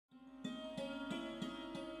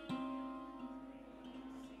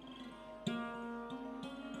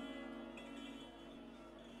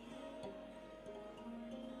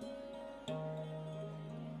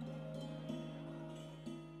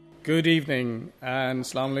Good evening and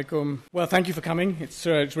Assalamu alaikum. Well, thank you for coming. It's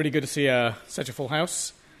really good to see such a full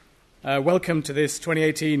house. Welcome to this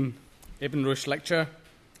 2018 Ibn Rushd lecture.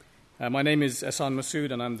 My name is Ehsan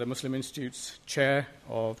Masood and I'm the Muslim Institute's Chair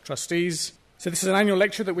of Trustees. So this is an annual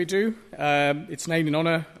lecture that we do. It's named in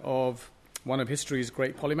honour of one of history's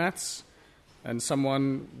great polymaths and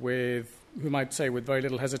someone whom I'd say with very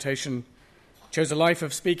little hesitation chose a life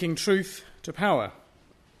of speaking truth to power.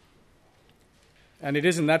 And it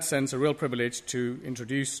is in that sense a real privilege to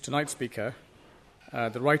introduce tonight's speaker,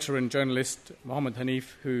 the writer and journalist Mohammed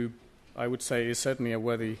Hanif, who I would say is certainly a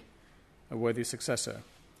worthy successor.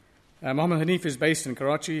 Mohammed Hanif is based in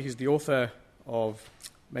Karachi. He's the author of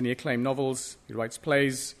many acclaimed novels. He writes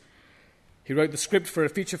plays. He wrote the script for a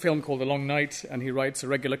feature film called The Long Night, and he writes a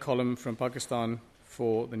regular column from Pakistan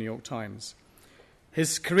for the New York Times.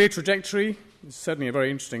 His career trajectory is certainly a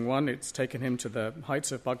very interesting one. It's taken him to the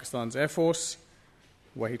heights of Pakistan's Air Force,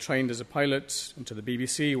 where he trained as a pilot, and to the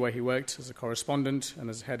BBC, where he worked as a correspondent and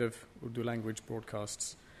as head of Urdu language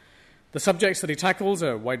broadcasts. The subjects that he tackles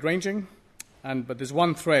are wide-ranging, but there's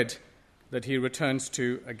one thread that he returns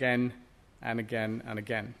to again and again and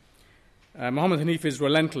again. Mohammed Hanif is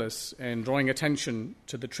relentless in drawing attention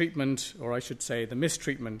to the treatment, or I should say the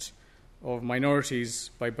mistreatment, of minorities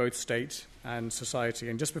by both state and society.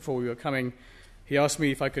 And just before we were coming, he asked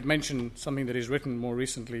me if I could mention something that he's written more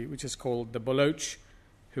recently, which is called The Baloch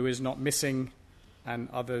Who Is Not Missing and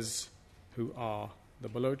Others Who Are. The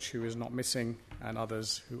Baloch Who Is Not Missing and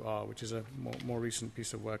Others Who Are, which is a more recent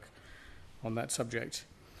piece of work on that subject.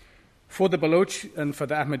 For the Baloch and for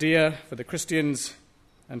the Ahmadiyya, for the Christians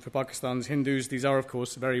and for Pakistan's Hindus, these are, of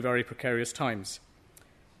course, very, very precarious times.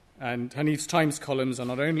 And Hanif's Times columns are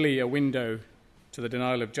not only a window to the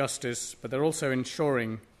denial of justice, but they're also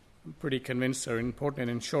ensuring, I'm pretty convinced they're important in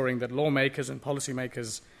ensuring that lawmakers and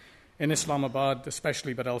policymakers in Islamabad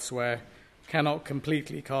especially, but elsewhere, cannot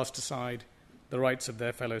completely cast aside the rights of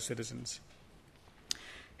their fellow citizens.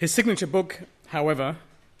 His signature book, however,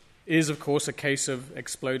 is of course a case of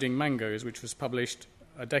exploding mangoes, which was published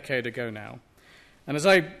a decade ago now. And as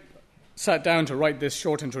I sat down to write this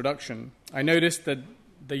short introduction, I noticed that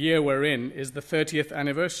the year we're in is the 30th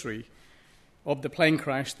anniversary of the plane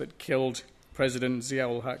crash that killed President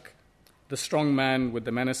Zia-ul-Haq, the strong man with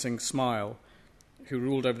the menacing smile, who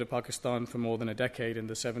ruled over Pakistan for more than a decade in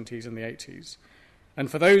the 70s and the 80s.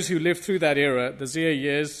 And for those who lived through that era, the Zia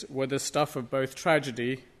years were the stuff of both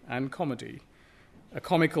tragedy and comedy. A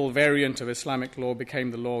comical variant of Islamic law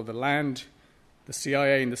became the law of the land. The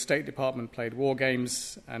CIA and the State Department played war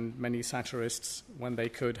games, and many satirists, when they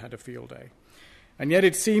could, had a field day. And yet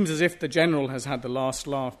it seems as if the general has had the last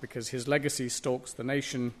laugh, because his legacy stalks the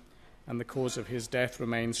nation, and the cause of his death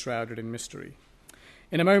remains shrouded in mystery.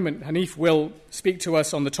 In a moment, Hanif will speak to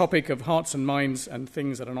us on the topic of hearts and minds and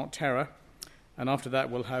things that are not terror. And after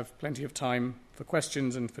that, we'll have plenty of time for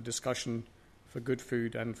questions and for discussion, for good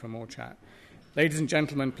food and for more chat. Ladies and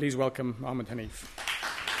gentlemen, please welcome Mohammed Hanif.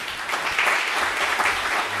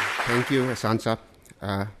 Thank you, Ehsan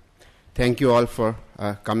Saab. Thank you all for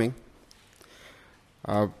coming.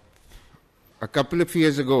 A couple of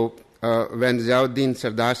years ago, when Ziauddin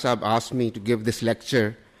Sardar Saab asked me to give this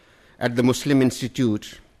lecture at the Muslim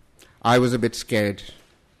Institute, I was a bit scared.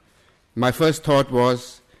 My first thought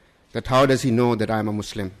was that how does he know that I'm a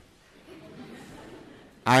Muslim?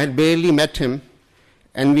 I had barely met him,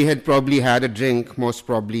 and we had probably had a drink, most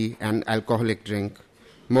probably an alcoholic drink,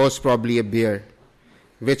 most probably a beer,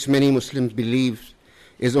 which many Muslims believe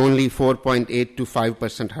is only 4.8 to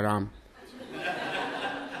 5% haram.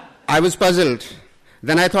 I was puzzled.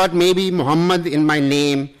 Then I thought maybe Muhammad in my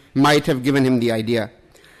name might have given him the idea.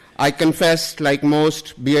 I confessed, like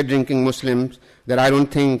most beer-drinking Muslims, that I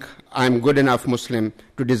don't think I'm good enough Muslim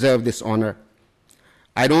to deserve this honor.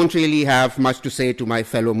 I don't really have much to say to my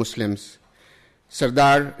fellow Muslims.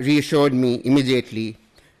 Sardar reassured me immediately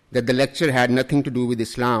that the lecture had nothing to do with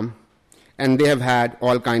Islam, and they have had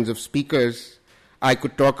all kinds of speakers. I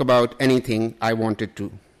could talk about anything I wanted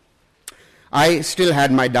to. I still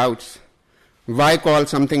had my doubts. Why call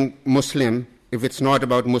something Muslim if it's not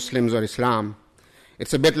about Muslims or Islam?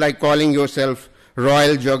 It's a bit like calling yourself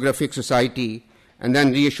Royal Geographic Society and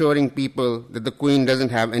then reassuring people that the Queen doesn't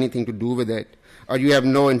have anything to do with it, or you have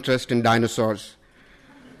no interest in dinosaurs.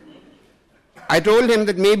 I told him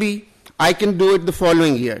that maybe I can do it the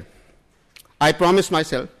following year. I promised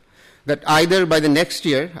myself that either by the next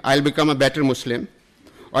year I'll become a better Muslim,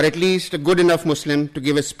 or at least a good enough Muslim to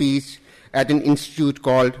give a speech at an institute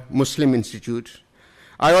called Muslim Institute.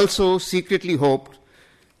 I also secretly hoped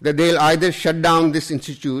that they'll either shut down this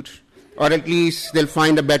institute or at least they'll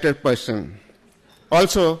find a better person.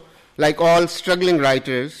 Also, like all struggling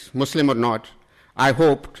writers, Muslim or not, I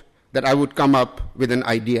hoped that I would come up with an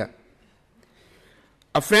idea.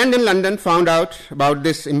 A friend in London found out about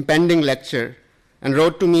this impending lecture and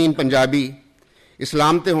wrote to me in Punjabi,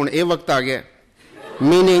 Islam te hun eh waqt aa gaya,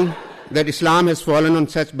 meaning that Islam has fallen on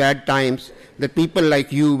such bad times that people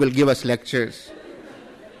like you will give us lectures.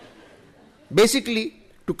 Basically,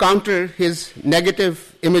 to counter his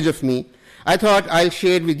negative image of me, I thought I'll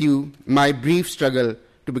share with you my brief struggle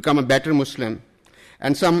to become a better Muslim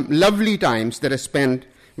and some lovely times that I spent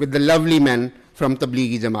with the lovely men from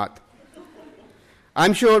Tablighi Jamaat.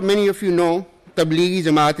 I'm sure many of you know Tablighi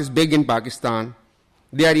Jamaat is big in Pakistan.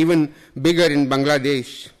 They are even bigger in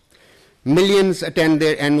Bangladesh. Millions attend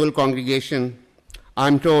their annual congregation.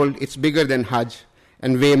 I'm told it's bigger than Hajj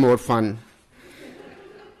and way more fun.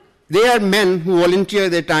 They are men who volunteer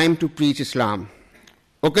their time to preach Islam.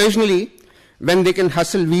 Occasionally, when they can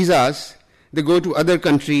hustle visas, they go to other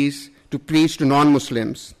countries to preach to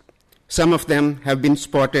non-Muslims. Some of them have been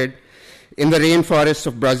spotted in the rainforests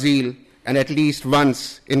of Brazil and at least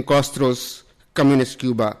once in Castro's communist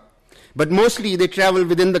Cuba. But mostly they travel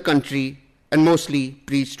within the country and mostly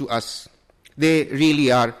preach to us. They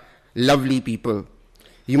really are lovely people.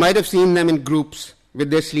 You might have seen them in groups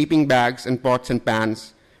with their sleeping bags and pots and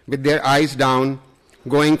pans, with their eyes down,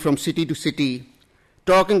 going from city to city,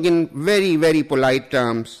 talking in very, very polite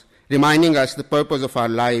terms, reminding us the purpose of our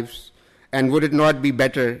lives, and would it not be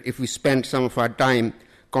better if we spent some of our time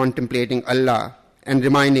contemplating Allah and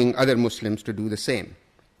reminding other Muslims to do the same.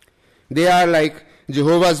 They are like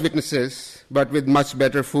Jehovah's Witnesses, but with much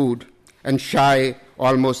better food and shy,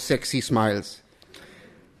 almost sexy smiles.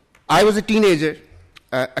 I was a teenager,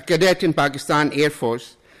 a cadet in Pakistan Air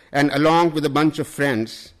Force, and along with a bunch of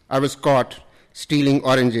friends, I was caught stealing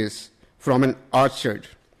oranges from an orchard.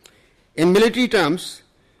 In military terms,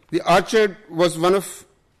 the orchard was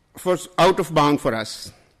out of bound for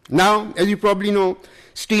us. Now, as you probably know,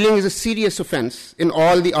 stealing is a serious offense in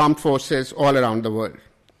all the armed forces all around the world.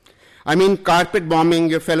 I mean, carpet bombing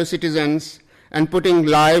your fellow citizens and putting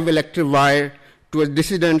live electric wire to a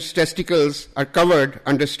dissident's testicles are covered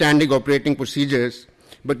under standing operating procedures,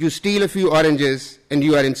 but you steal a few oranges and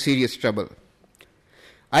you are in serious trouble.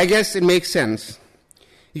 I guess it makes sense.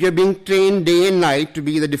 You're being trained day and night to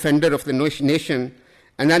be the defender of the nation,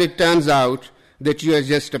 and then it turns out that you are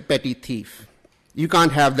just a petty thief. You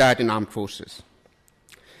can't have that in armed forces.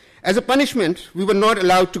 As a punishment, we were not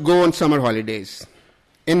allowed to go on summer holidays.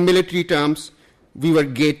 In military terms, we were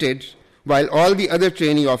gated, while all the other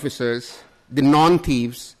trainee officers, the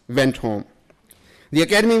non-thieves, went home. The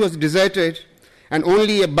academy was deserted, and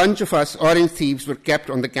only a bunch of us orange thieves were kept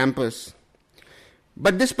on the campus.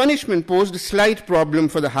 But this punishment posed a slight problem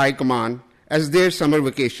for the high command, as their summer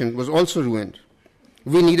vacation was also ruined.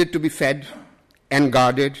 We needed to be fed and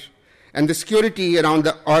guarded, and the security around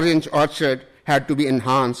the orange orchard had to be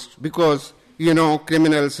enhanced because,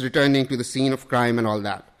 criminals returning to the scene of crime and all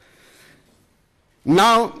that.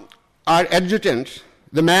 Now, our adjutant,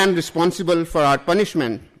 the man responsible for our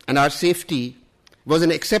punishment and our safety, was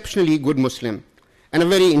an exceptionally good Muslim and a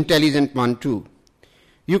very intelligent one too.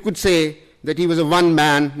 You could say that he was a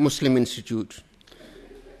one-man Muslim institute.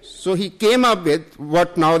 So he came up with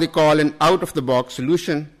what now they call an out-of-the-box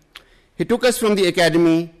solution. He took us from the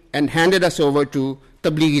academy and handed us over to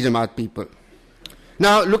Tablighi Jamaat people.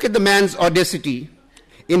 Now look at the man's audacity.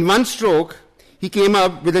 In one stroke, he came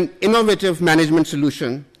up with an innovative management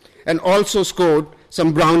solution and also scored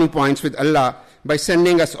some brownie points with Allah by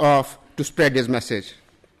sending us off to spread his message.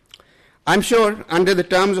 I'm sure under the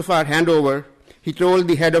terms of our handover, he told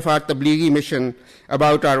the head of our Tablighi mission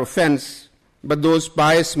about our offense, but those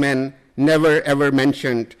pious men never ever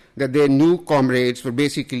mentioned that their new comrades were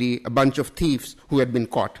basically a bunch of thieves who had been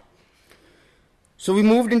caught. So we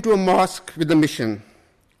moved into a mosque with the mission.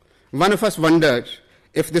 One of us wondered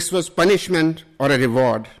if this was punishment or a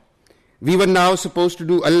reward. We were now supposed to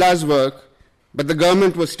do Allah's work, but the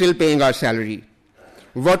government was still paying our salary.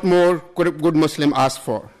 What more could a good Muslim ask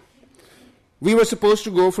for? We were supposed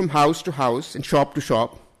to go from house to house and shop to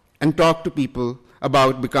shop and talk to people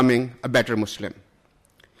about becoming a better Muslim.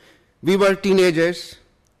 We were teenagers.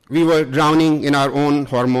 We were drowning in our own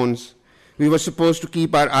hormones. We were supposed to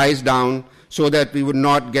keep our eyes down so that we would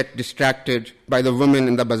not get distracted by the women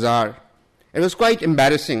in the bazaar. It was quite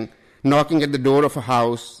embarrassing knocking at the door of a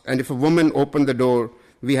house, and if a woman opened the door,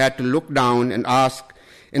 we had to look down and ask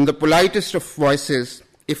in the politest of voices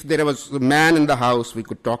if there was a man in the house we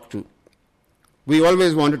could talk to. We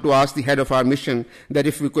always wanted to ask the head of our mission that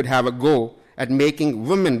if we could have a go at making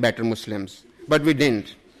women better Muslims, but we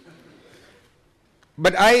didn't.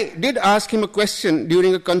 But I did ask him a question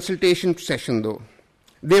during a consultation session though.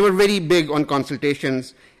 They were very big on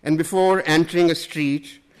consultations, and before entering a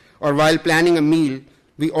street or while planning a meal,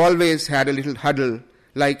 we always had a little huddle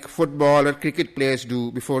like football or cricket players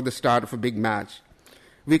do before the start of a big match.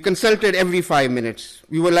 We consulted every 5 minutes.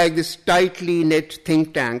 We were like this tightly knit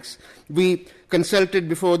think tanks. We consulted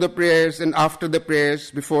before the prayers and after the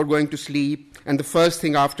prayers, before going to sleep, and the first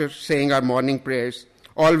thing after saying our morning prayers,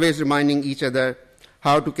 always reminding each other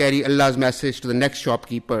how to carry Allah's message to the next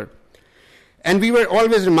shopkeeper. And we were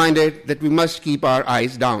always reminded that we must keep our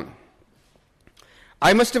eyes down.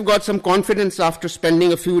 I must have got some confidence after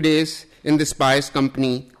spending a few days in this pious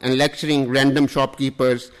company and lecturing random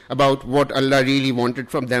shopkeepers about what Allah really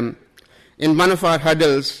wanted from them. In one of our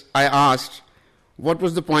huddles, I asked, what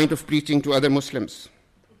was the point of preaching to other Muslims?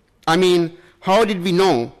 I mean, how did we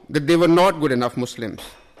know that they were not good enough Muslims?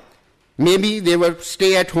 Maybe they were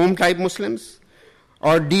stay-at-home type Muslims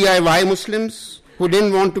or DIY Muslims who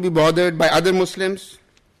didn't want to be bothered by other Muslims.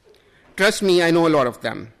 Trust me, I know a lot of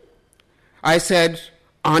them. I said,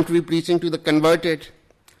 aren't we preaching to the converted?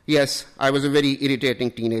 Yes, I was a very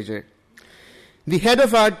irritating teenager. The head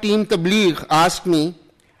of our team Tabligh asked me,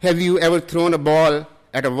 have you ever thrown a ball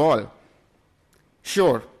at a wall?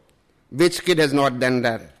 Sure. Which kid has not done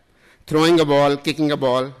that? Throwing a ball, kicking a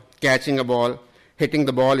ball, catching a ball, hitting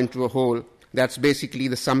the ball into a hole. That's basically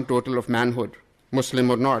the sum total of manhood, Muslim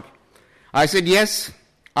or not. I said, yes,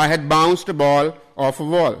 I had bounced a ball off a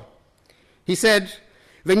wall. He said,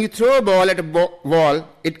 when you throw a ball at a wall,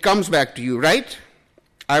 it comes back to you, right?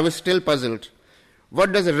 I was still puzzled.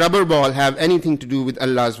 What does a rubber ball have anything to do with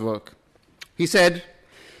Allah's work? He said,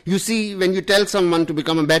 you see, when you tell someone to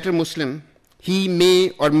become a better Muslim, he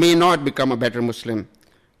may or may not become a better Muslim.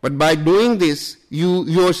 But by doing this, you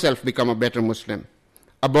yourself become a better Muslim.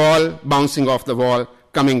 A ball bouncing off the wall,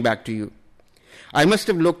 coming back to you. I must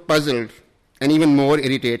have looked puzzled and even more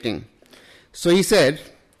irritating. So he said,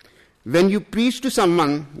 when you preach to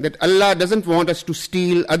someone that Allah doesn't want us to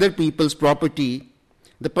steal other people's property,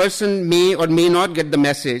 the person may or may not get the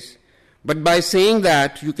message, but by saying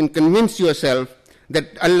that, you can convince yourself that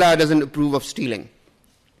Allah doesn't approve of stealing.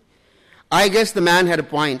 I guess the man had a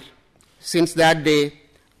point. Since that day,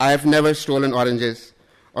 I have never stolen oranges,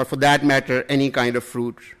 or for that matter, any kind of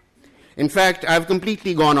fruit. In fact, I have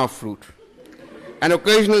completely gone off fruit. An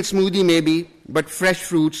occasional smoothie maybe, but fresh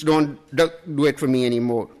fruits don't do it for me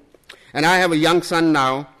anymore. And I have a young son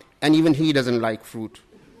now, and even he doesn't like fruit.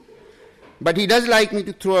 But he does like me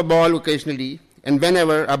to throw a ball occasionally, and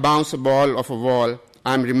whenever I bounce a ball off a wall,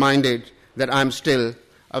 I'm reminded that I'm still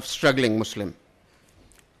a struggling Muslim.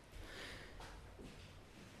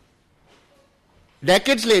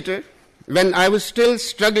 Decades later, when I was still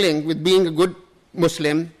struggling with being a good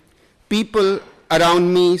Muslim, people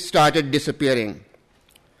around me started disappearing.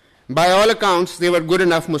 By all accounts, they were good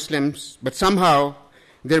enough Muslims, but somehow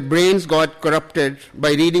their brains got corrupted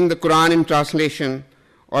by reading the Quran in translation,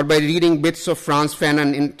 or by reading bits of Frantz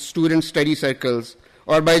Fanon in student study circles,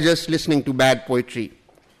 or by just listening to bad poetry.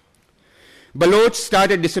 Baloch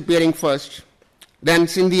started disappearing first, then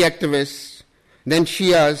Sindhi activists, then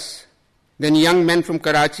Shias, then young men from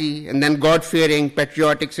Karachi, and then God-fearing,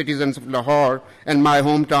 patriotic citizens of Lahore and my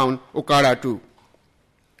hometown, Okara too.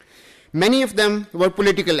 Many of them were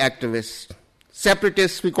political activists,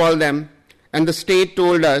 separatists we call them, and the state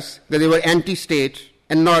told us that they were anti-state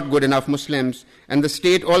and not good enough Muslims, and the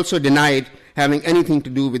state also denied having anything to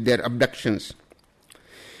do with their abductions.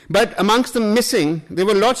 But amongst the missing, there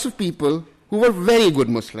were lots of people who were very good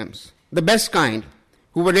Muslims, the best kind,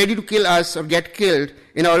 who were ready to kill us or get killed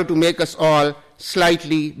in order to make us all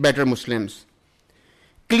slightly better Muslims.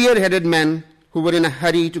 Clear-headed men who were in a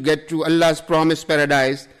hurry to get to Allah's promised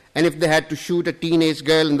paradise, and if they had to shoot a teenage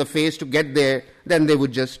girl in the face to get there, then they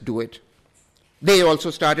would just do it. They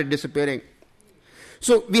also started disappearing.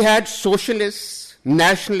 So we had socialists,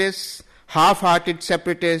 nationalists, half-hearted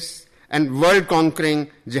separatists, and world-conquering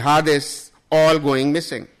jihadists all going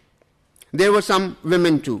missing. There were some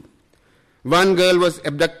women too. One girl was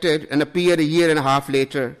abducted and appeared a year and a half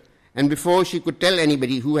later, and before she could tell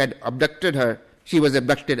anybody who had abducted her, she was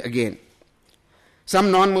abducted again. Some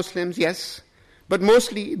non-Muslims, yes, but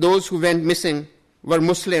mostly those who went missing were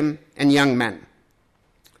Muslim and young men.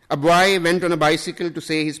 A boy went on a bicycle to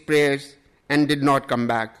say his prayers and did not come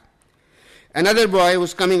back. Another boy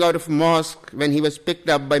was coming out of a mosque when he was picked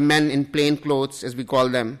up by men in plain clothes, as we call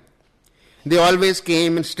them. They always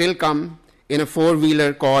came and still come in a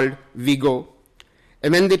four-wheeler called Vigo.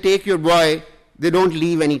 And when they take your boy, they don't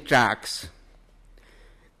leave any tracks.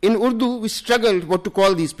 In Urdu, we struggled what to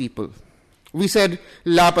call these people. We said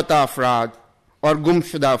Lapata Afraad or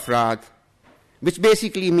Gumshuda Afraad, which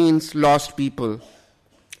basically means lost people.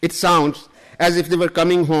 It sounds as if they were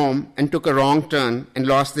coming home and took a wrong turn and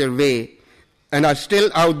lost their way and are still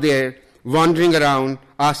out there wandering around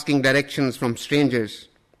asking directions from strangers.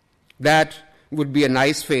 That would be a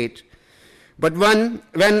nice fate. But when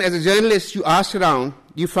as a journalist you asked around,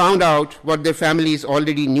 you found out what their families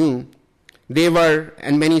already knew. They were,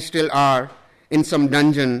 and many still are, in some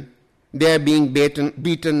dungeon. They are being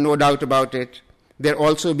beaten, no doubt about it. They're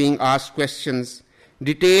also being asked questions,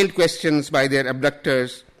 detailed questions by their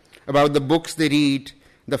abductors about the books they read,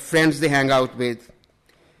 the friends they hang out with.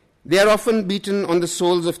 They are often beaten on the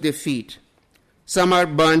soles of their feet. Some are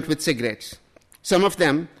burnt with cigarettes. Some of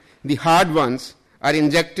them, the hard ones, are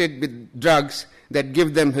injected with drugs that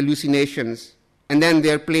give them hallucinations, and then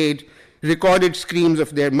they are played recorded screams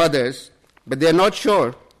of their mothers, but they are not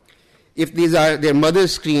sure if these are their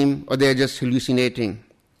mother's scream or they are just hallucinating.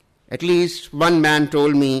 At least one man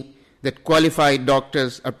told me that qualified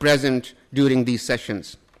doctors are present during these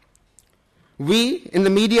sessions. We, in the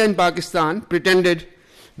media in Pakistan, pretended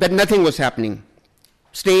that nothing was happening.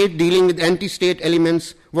 State dealing with anti-state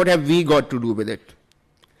elements, what have we got to do with it?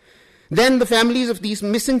 Then the families of these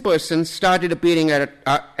missing persons started appearing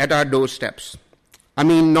at our doorsteps. I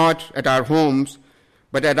mean, not at our homes,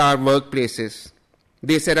 but at our workplaces.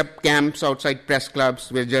 They set up camps outside press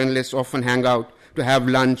clubs where journalists often hang out to have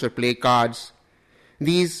lunch or play cards.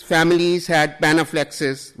 These families had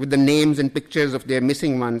panaflexes with the names and pictures of their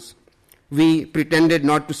missing ones. We pretended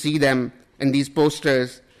not to see them in these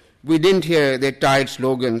posters. We didn't hear their tired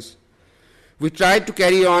slogans. We tried to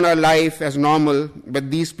carry on our life as normal,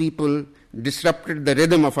 but these people disrupted the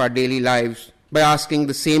rhythm of our daily lives by asking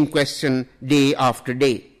the same question day after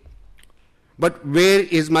day. But where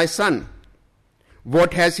is my son?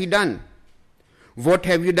 What has he done? What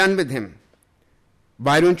have you done with him?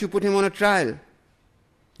 Why don't you put him on a trial?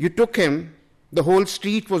 You took him. The whole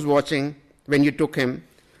street was watching when you took him.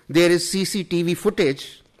 There is CCTV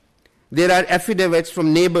footage. There are affidavits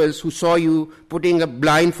from neighbors who saw you putting a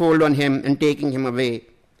blindfold on him and taking him away.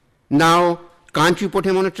 Now, can't you put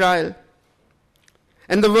him on a trial?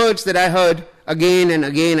 And the words that I heard again and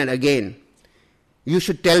again and again. You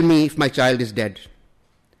should tell me if my child is dead.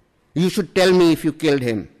 You should tell me if you killed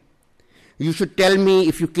him. You should tell me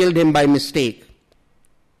if you killed him by mistake.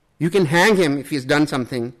 You can hang him if he has done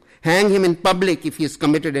something. Hang him in public if he has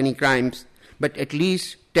committed any crimes. But at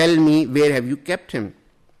least tell me where have you kept him.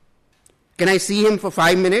 Can I see him for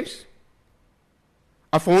 5 minutes?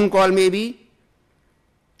 A phone call maybe?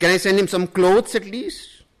 Can I send him some clothes at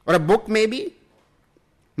least? Or a book maybe?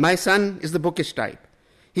 My son is the bookish type.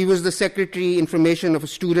 He was the secretary information of a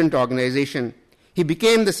student organization. He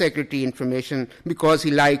became the secretary information because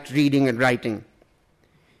he liked reading and writing.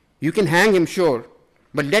 You can hang him, sure,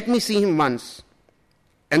 but let me see him once.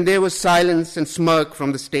 And there was silence and smirk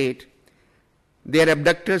from the state. Their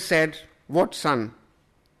abductors said, what son?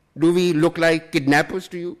 Do we look like kidnappers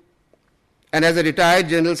to you? And as a retired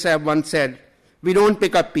General Sahib once said, we don't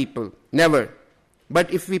pick up people, never.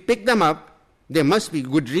 But if we pick them up, there must be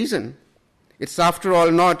good reason. It's after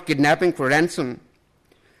all not kidnapping for ransom.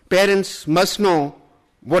 Parents must know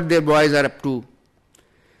what their boys are up to.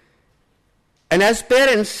 And as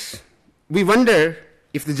parents, we wonder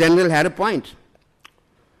if the general had a point.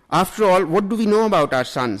 After all, what do we know about our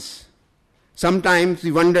sons? Sometimes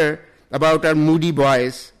we wonder about our moody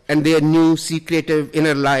boys and their new secretive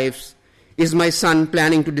inner lives. Is my son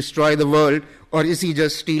planning to destroy the world, or is he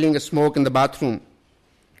just stealing a smoke in the bathroom?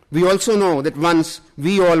 We also know that once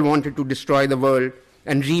we all wanted to destroy the world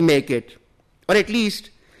and remake it, or at least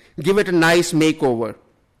give it a nice makeover.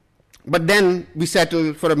 But then we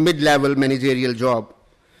settled for a mid-level managerial job.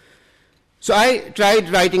 So I tried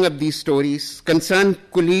writing up these stories. Concerned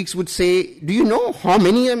colleagues would say, do you know how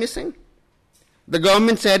many are missing? The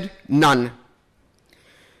government said, none.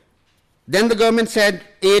 Then the government said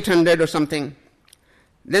 800 or something.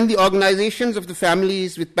 Then the organizations of the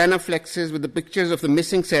families with panaflexes with the pictures of the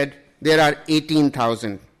missing said there are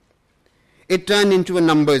 18,000. It turned into a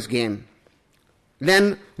numbers game.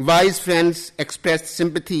 Then wise friends expressed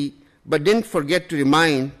sympathy but didn't forget to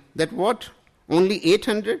remind that what? Only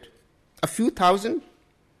 800? A few thousand?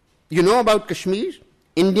 You know about Kashmir?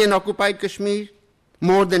 Indian-occupied Kashmir?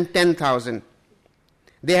 More than 10,000.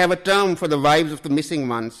 They have a term for the wives of the missing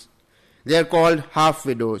ones. They are called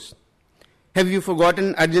half-widows. Have you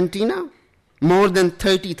forgotten Argentina? More than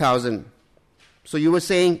 30,000. So you were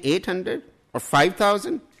saying 800 or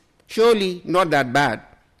 5,000? Surely not that bad.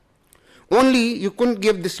 Only you couldn't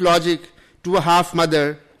give this logic to a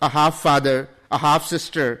half-mother, a half-father, a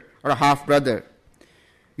half-sister, or a half-brother.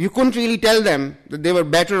 You couldn't really tell them that they were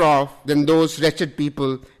better off than those wretched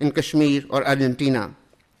people in Kashmir or Argentina.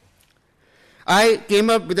 I came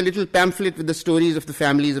up with a little pamphlet with the stories of the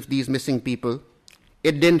families of these missing people.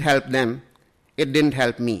 It didn't help them. It didn't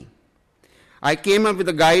help me. I came up with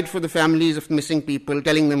a guide for the families of missing people,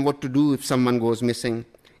 telling them what to do if someone goes missing.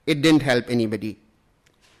 It didn't help anybody.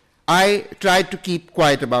 I tried to keep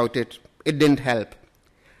quiet about it. It didn't help.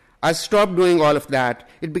 I stopped doing all of that.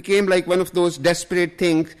 It became like one of those desperate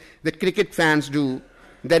things that cricket fans do,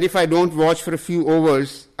 that if I don't watch for a few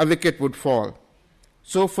overs, a wicket would fall.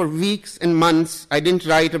 So for weeks and months, I didn't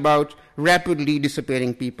write about rapidly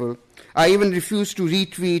disappearing people. I even refused to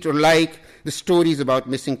retweet or like the stories about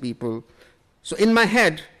missing people. So in my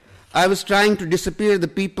head, I was trying to disappear the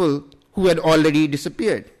people who had already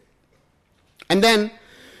disappeared. And then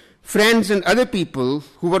friends and other people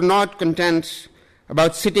who were not content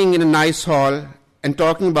about sitting in a nice hall and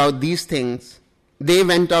talking about these things, they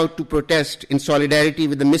went out to protest in solidarity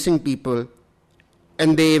with the missing people,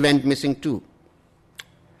 and they went missing too.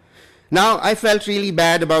 Now, I felt really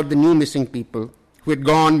bad about the new missing people who had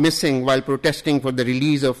gone missing while protesting for the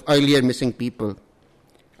release of earlier missing people.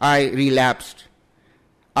 I relapsed.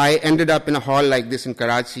 I ended up in a hall like this in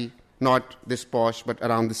Karachi, not this posh, but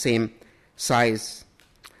around the same size.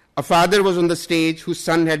 A father was on the stage whose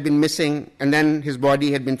son had been missing, and then his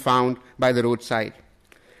body had been found by the roadside.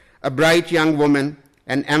 A bright young woman,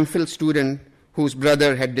 an MPhil student whose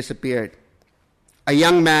brother had disappeared. A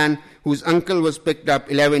young man whose uncle was picked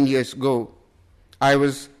up 11 years ago. I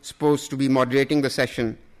was supposed to be moderating the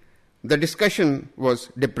session. The discussion was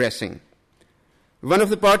depressing. One of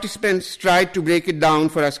the participants tried to break it down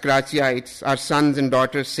for us Karachiites, our sons and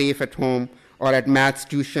daughters safe at home or at maths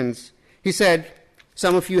tuitions. He said,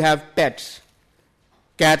 some of you have pets,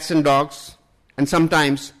 cats and dogs, and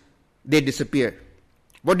sometimes they disappear.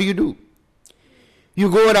 What do? You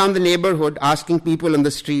go around the neighborhood asking people on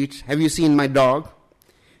the streets, have you seen my dog?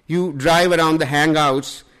 You drive around the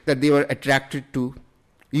hangouts that they were attracted to.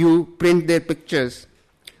 You print their pictures.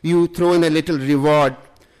 You throw in a little reward.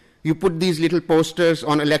 You put these little posters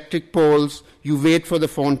on electric poles. You wait for the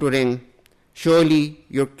phone to ring. Surely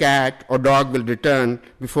your cat or dog will return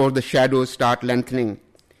before the shadows start lengthening.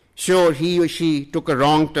 Sure, he or she took a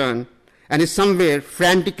wrong turn and is somewhere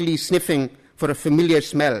frantically sniffing for a familiar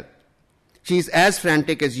smell. She is as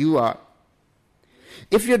frantic as you are.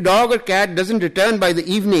 If your dog or cat doesn't return by the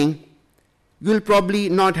evening, you'll probably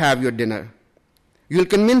not have your dinner. You'll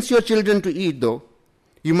convince your children to eat, though.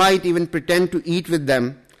 You might even pretend to eat with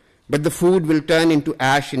them, but the food will turn into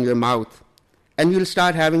ash in your mouth, and you'll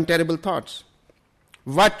start having terrible thoughts.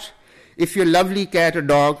 What if your lovely cat or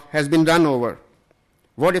dog has been run over?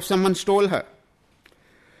 What if someone stole her?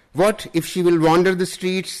 What if she will wander the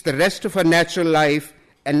streets the rest of her natural life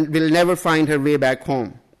and will never find her way back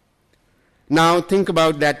home? Now think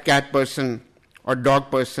about that cat person or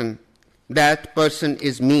dog person. That person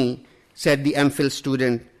is me, said the MPhil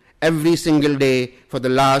student, every single day for the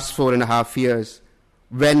last 4.5 years.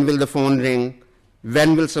 When will the phone ring?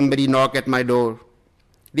 When will somebody knock at my door?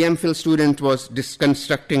 The MPhil student was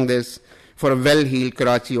deconstructing this for a well-heeled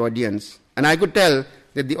Karachi audience. And I could tell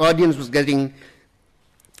that the audience was getting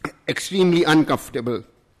extremely uncomfortable.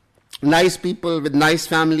 Nice people with nice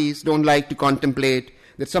families don't like to contemplate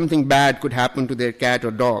that something bad could happen to their cat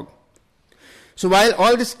or dog. So while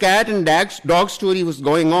all this cat and dog story was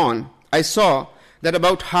going on, I saw that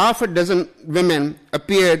about half a dozen women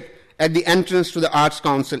appeared at the entrance to the Arts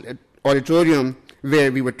Council auditorium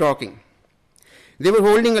where we were talking. They were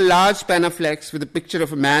holding a large Panaflex with a picture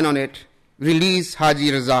of a man on it. Release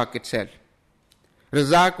Haji Razak, it said.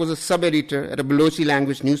 Razak was a sub-editor at a Balochi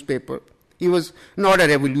language newspaper. He was not a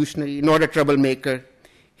revolutionary, not a troublemaker.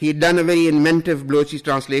 He had done a very inventive Balochi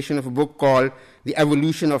translation of a book called The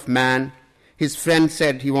Evolution of Man. His friend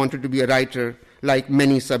said he wanted to be a writer, like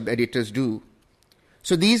many sub-editors do.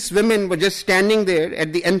 So these women were just standing there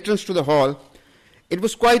at the entrance to the hall. It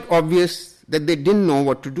was quite obvious that they didn't know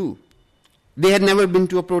what to do. They had never been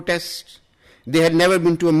to a protest. They had never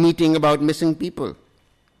been to a meeting about missing people.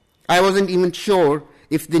 I wasn't even sure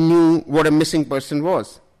if they knew what a missing person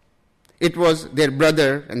was. It was their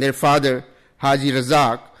brother and their father, Haji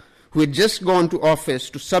Razak, who had just gone to office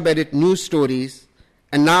to sub-edit news stories,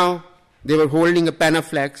 and now they were holding a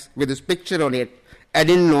Panaflex with his picture on it. I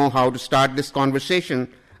didn't know how to start this conversation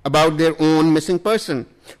about their own missing person,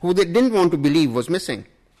 who they didn't want to believe was missing.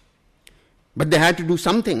 But they had to do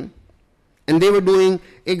something, and they were doing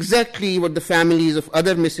exactly what the families of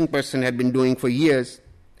other missing persons had been doing for years: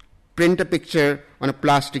 print a picture on a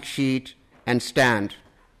plastic sheet and stand.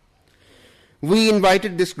 We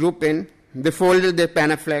invited this group in. They folded their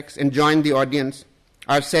Panaflex and joined the audience.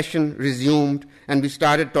 Our session resumed, and we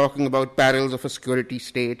started talking about perils of a security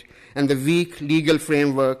state and the weak legal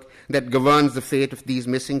framework that governs the fate of these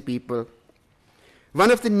missing people.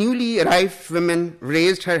 One of the newly arrived women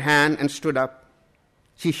raised her hand and stood up.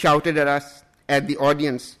 She shouted at us, at the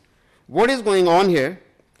audience, "What is going on here?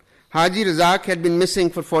 Haji Razak had been missing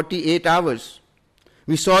for 48 hours.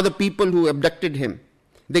 We saw the people who abducted him.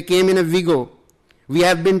 They came in a Vigo. We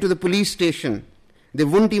have been to the police station. They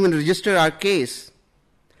wouldn't even register our case."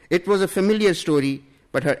 It was a familiar story,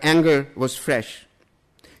 but her anger was fresh.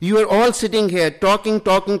 "You are all sitting here talking,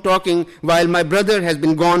 while my brother has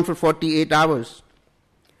been gone for 48 hours.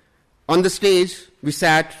 On the stage, we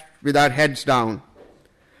sat with our heads down.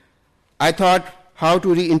 I thought how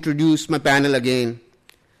to reintroduce my panel again.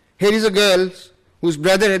 Here is a girl whose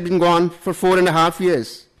brother had been gone for 4.5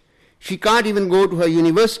 years. She can't even go to her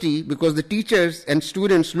university because the teachers and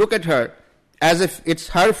students look at her as if it's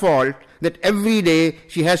her fault that every day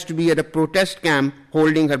she has to be at a protest camp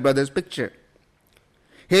holding her brother's picture.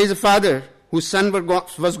 Here is a father whose son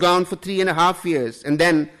was gone for 3.5 years, and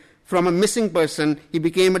then from a missing person, he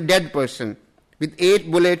became a dead person with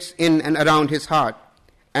 8 bullets in and around his heart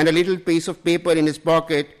and a little piece of paper in his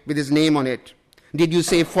pocket with his name on it. Did you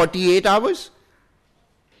say 48 hours?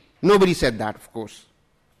 Nobody said that, of course.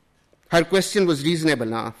 Her question was reasonable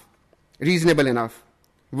enough.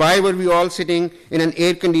 Why were we all sitting in an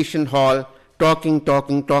air-conditioned hall talking?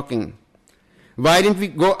 Why didn't we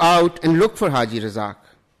go out and look for Haji Razak?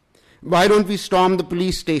 Why don't we storm the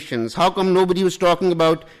police stations? How come nobody was talking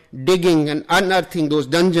about digging and unearthing those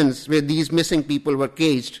dungeons where these missing people were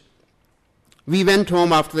caged? We went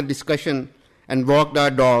home after the discussion and walked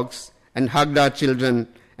our dogs and hugged our children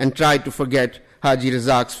and tried to forget Haji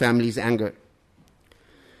Razak's family's anger.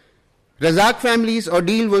 Razak family's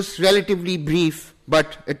ordeal was relatively brief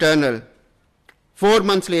but eternal. 4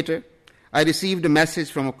 months later, I received a message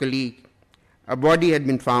from a colleague. A body had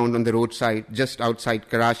been found on the roadside just outside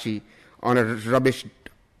Karachi on a rubbish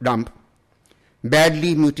dump,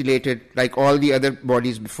 badly mutilated like all the other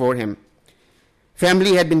bodies before him.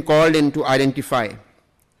 Family had been called in to identify.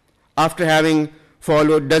 After having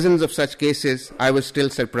followed dozens of such cases, I was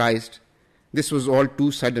still surprised. This was all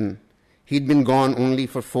too sudden. He'd been gone only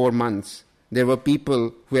for 4 months. There were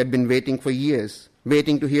people who had been waiting for years,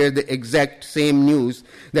 waiting to hear the exact same news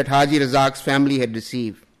that Haji Razak's family had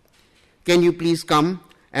received. Can you please come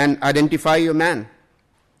and identify your man?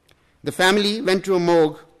 The family went to a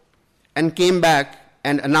morgue and came back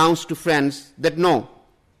and announced to friends that no,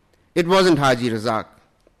 it wasn't Haji Razak.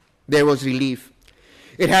 There was relief.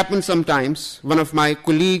 It happened sometimes. One of my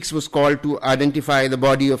colleagues was called to identify the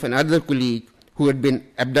body of another colleague who had been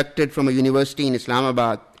abducted from a university in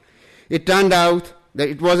Islamabad. It turned out that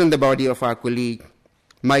it wasn't the body of our colleague.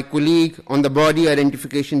 My colleague on the body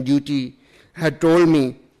identification duty had told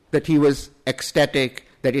me that he was ecstatic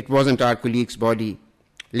that it wasn't our colleague's body.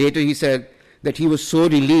 Later he said that he was so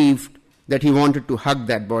relieved that he wanted to hug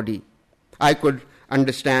that body. I could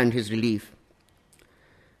understand his relief.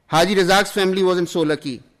 Haji Razak's family wasn't so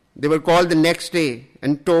lucky. They were called the next day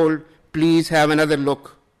and told, please have another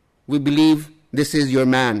look. We believe this is your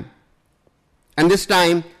man. And this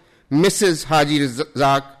time, Mrs. Haji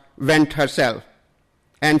Razak went herself,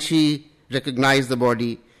 and she recognized the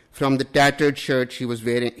body from the tattered shirt he was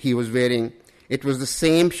wearing. It was the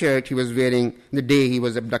same shirt he was wearing the day he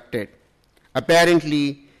was abducted.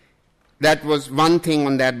 Apparently, that was one thing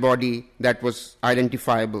on that body that was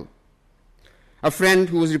identifiable. A friend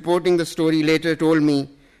who was reporting the story later told me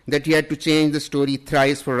that he had to change the story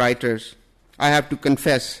thrice for writers. I have to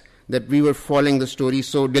confess that we were following the story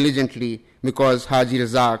so diligently because Haji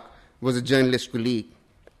Razak was a journalist colleague.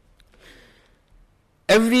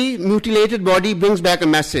 Every mutilated body brings back a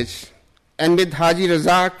message. And with Haji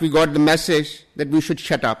Razak, we got the message that we should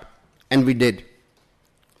shut up. And we did.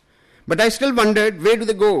 But I still wondered, where do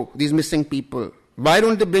they go, these missing people? Why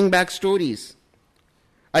don't they bring back stories?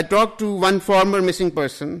 I talked to one former missing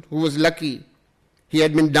person who was lucky. He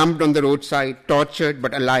had been dumped on the roadside, tortured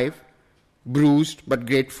but alive, bruised but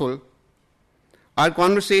grateful. Our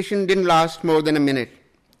conversation didn't last more than a minute.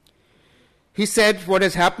 He said, what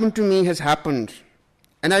has happened to me has happened.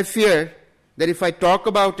 And I fear that if I talk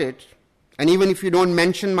about it, and even if you don't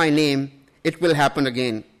mention my name, it will happen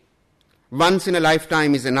again. Once in a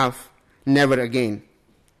lifetime is enough, never again.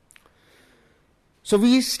 So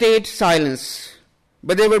we stayed silent,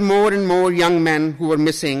 but there were more and more young men who were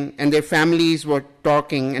missing, and their families were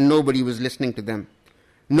talking, and nobody was listening to them.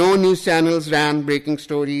 No news channels ran breaking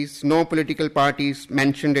stories, no political parties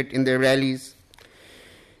mentioned it in their rallies.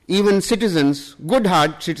 Even citizens,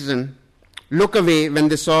 good-hearted citizens, look away when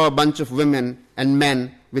they saw a bunch of women and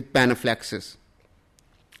men with panaflexes.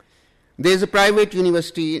 There is a private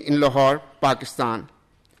university in Lahore, Pakistan.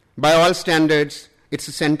 By all standards, It's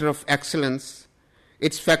a center of excellence.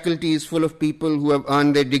 Its faculty is full of people who have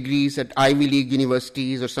earned their degrees at Ivy League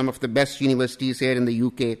universities or some of the best universities here in the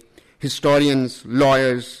UK. Historians,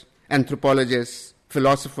 lawyers, anthropologists,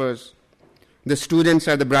 philosophers. The students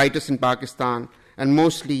are the brightest in Pakistan and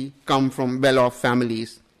mostly come from well-off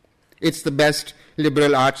families. It's the best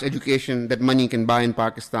liberal arts education that money can buy in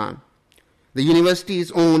Pakistan. The university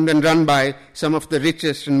is owned and run by some of the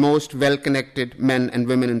richest and most well-connected men and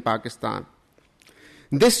women in Pakistan.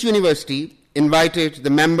 This university invited the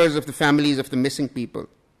members of the families of the missing people.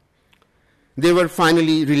 They were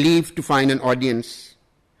finally relieved to find an audience.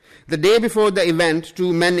 The day before the event,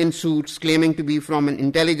 2 men in suits claiming to be from an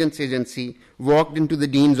intelligence agency walked into the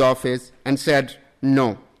dean's office and said,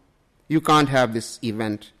 "No, you can't have this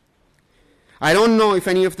event." I don't know if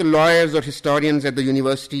any of the lawyers or historians at the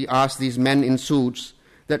university asked these men in suits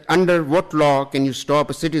that under what law can you stop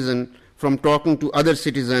a citizen from talking to other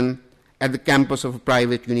citizens at the campus of a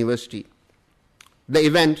private university. The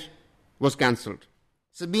event was cancelled.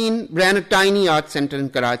 Sabine ran a tiny art center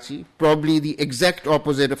in Karachi, probably the exact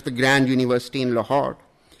opposite of the Grand University in Lahore.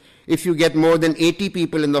 If you get more than 80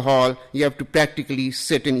 people in the hall, you have to practically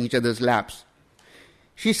sit in each other's laps.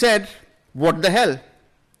 She said, "What the hell?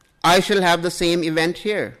 I shall have the same event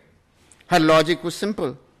here." Her logic was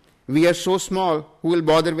simple. We are so small, who will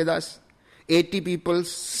bother with us? 80 people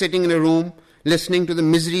sitting in a room, listening to the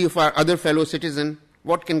misery of our other fellow citizen.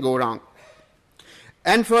 What can go wrong?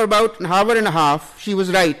 And for about an hour and a half, she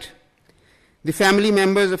was right. The family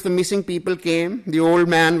members of the missing people came, the old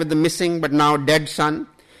man with the missing but now dead son,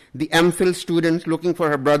 the MPhil student looking for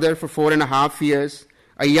her brother for 4.5 years,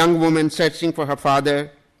 a young woman searching for her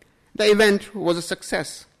father. The event was a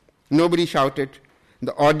success. Nobody shouted.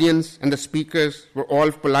 The audience and the speakers were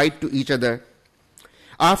all polite to each other.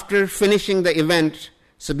 After finishing the event,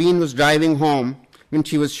 Sabine was driving home when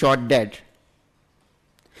she was shot dead.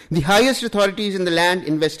 The highest authorities in the land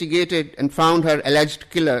investigated and found her alleged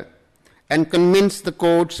killer and convinced the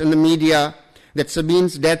courts and the media that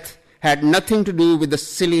Sabine's death had nothing to do with the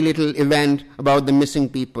silly little event about the missing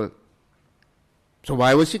people. So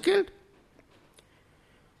why was she killed?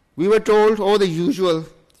 We were told, the usual.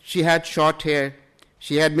 She had short hair.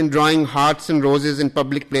 She had been drawing hearts and roses in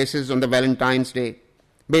public places on the Valentine's Day.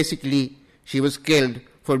 Basically, she was killed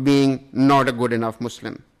for being not a good enough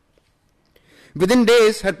Muslim. Within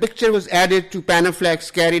days, her picture was added to pamphlets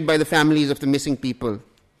carried by the families of the missing people.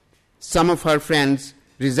 Some of her friends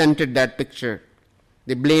resented that picture.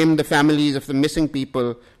 They blamed the families of the missing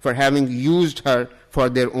people for having used her for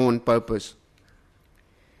their own purpose.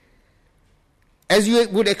 As you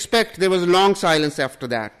would expect, there was a long silence after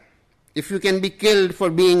that. If you can be killed for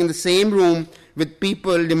being in the same room with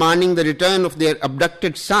people demanding the return of their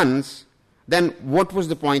abducted sons, then what was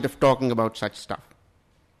the point of talking about such stuff?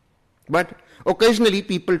 But occasionally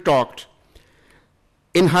people talked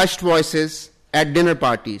in hushed voices at dinner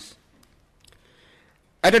parties.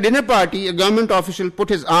 At a dinner party, a government official put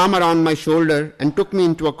his arm around my shoulder and took me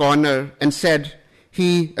into a corner and said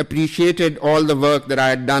he appreciated all the work that I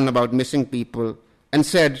had done about missing people and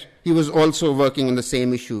said he was also working on the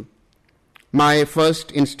same issue. My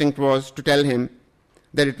first instinct was to tell him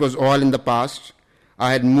that it was all in the past.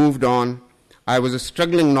 I had moved on. I was a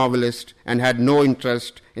struggling novelist and had no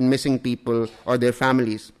interest in missing people or their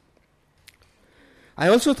families. I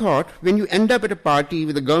also thought, when you end up at a party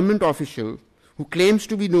with a government official who claims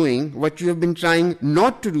to be doing what you have been trying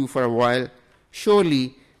not to do for a while,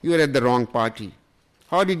 surely you are at the wrong party.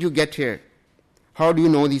 How did you get here? How do you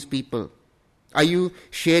know these people? Are you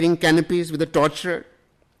sharing canopies with a torturer?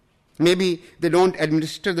 Maybe they don't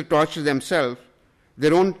administer the torture themselves. They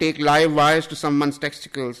don't take live wires to someone's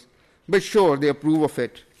testicles. But sure, they approve of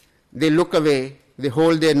it. They look away, they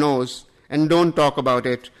hold their nose, and don't talk about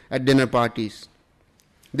it at dinner parties.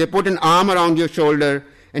 They put an arm around your shoulder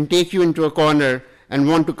and take you into a corner and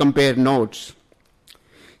want to compare notes.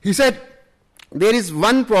 He said, "There is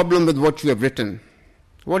one problem with what you have written."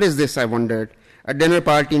 What is this, I wondered. A dinner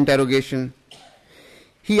party interrogation.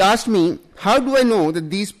 He asked me, how do I know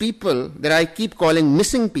that these people that I keep calling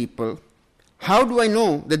missing people, how do I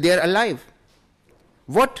know that they are alive?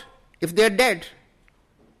 What if they are dead?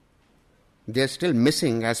 They are still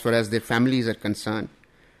missing as far as their families are concerned.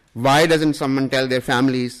 Why doesn't someone tell their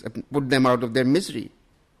families and put them out of their misery?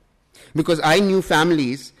 Because I knew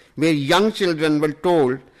families where young children were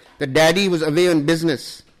told that daddy was away on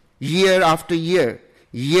business year after year,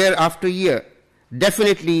 year after year.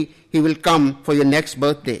 Definitely he will come for your next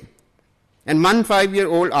birthday. And one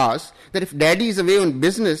 5-year-old asked that if daddy is away on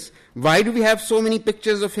business, why do we have so many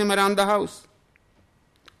pictures of him around the house?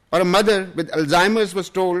 Or a mother with Alzheimer's was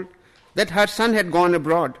told that her son had gone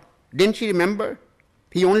abroad. Didn't she remember?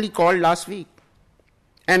 He only called last week.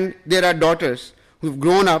 And there are daughters who've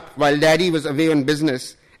grown up while daddy was away on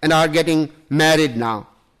business and are getting married now.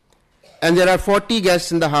 And there are 40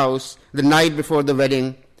 guests in the house the night before the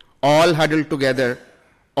wedding, all huddled together,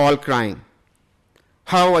 all crying.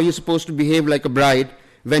 How are you supposed to behave like a bride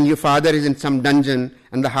when your father is in some dungeon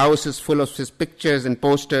and the house is full of his pictures and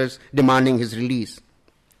posters demanding his release?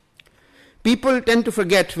 People tend to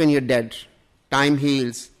forget when you're dead. Time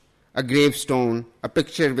heals, a gravestone, a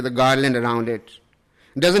picture with a garland around it.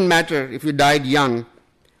 It doesn't matter if you died young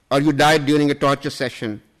or you died during a torture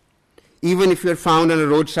session. Even if you're found on a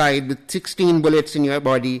roadside with 16 bullets in your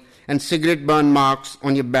body and cigarette burn marks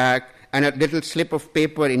on your back and a little slip of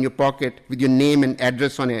paper in your pocket with your name and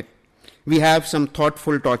address on it, we have some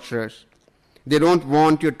thoughtful torturers. They don't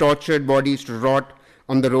want your tortured bodies to rot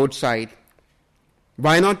on the roadside.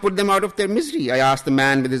 Why not put them out of their misery? I asked the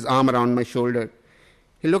man with his arm around my shoulder.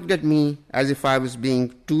 He looked at me as if I was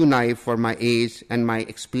being too naive for my age and my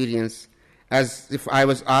experience, as if I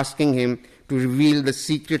was asking him to reveal the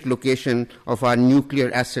secret location of our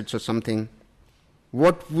nuclear assets or something.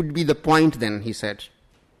 What would be the point then, he said.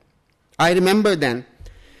 I remember then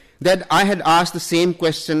that I had asked the same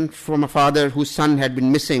question from a father whose son had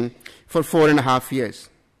been missing for 4.5 years.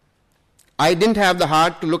 I didn't have the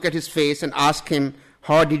heart to look at his face and ask him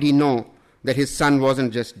how did he know that his son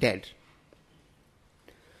wasn't just dead.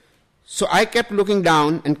 So I kept looking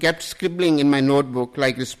down and kept scribbling in my notebook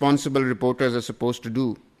like responsible reporters are supposed to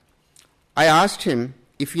do. I asked him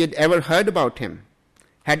if he had ever heard about him.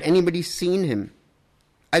 Had anybody seen him?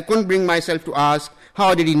 I couldn't bring myself to ask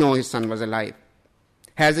how did he know his son was alive.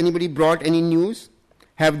 Has anybody brought any news?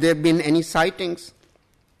 Have there been any sightings?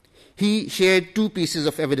 He shared 2 pieces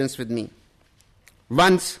of evidence with me.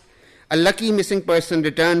 Once, a lucky missing person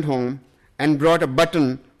returned home and brought a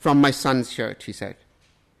button from my son's shirt, he said.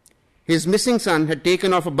 His missing son had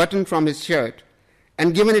taken off a button from his shirt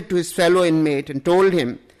and given it to his fellow inmate and told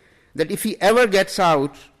him that if he ever gets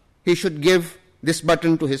out, he should give this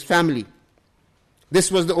button to his family.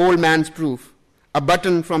 This was the old man's proof, a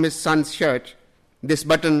button from his son's shirt. This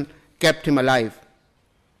button kept him alive.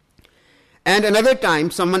 And another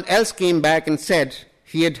time, someone else came back and said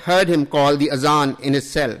he had heard him call the azan in his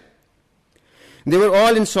cell. They were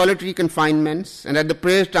all in solitary confinements, and at the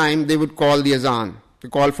prayer time, they would call the azan, to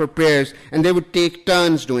call for prayers, and they would take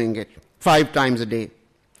turns doing it, 5 times a day.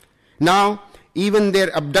 Now, even their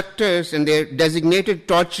abductors and their designated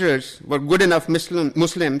torturers were good enough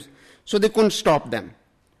Muslims, so they couldn't stop them.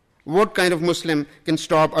 What kind of Muslim can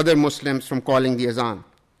stop other Muslims from calling the azan?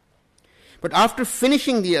 But after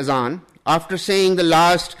finishing the azan, after saying the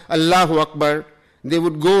last Allahu Akbar, they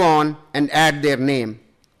would go on and add their name,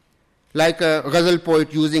 like a ghazal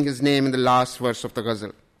poet using his name in the last verse of the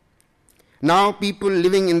ghazal. Now people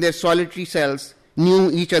living in their solitary cells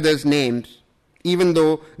knew each other's names, even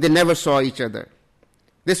though they never saw each other.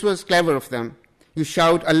 This was clever of them. You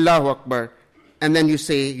shout Allahu Akbar, and then you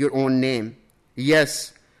say your own name.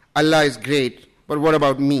 Yes, Allah is great, but what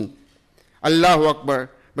about me? Allahu Akbar,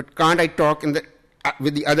 but can't I talk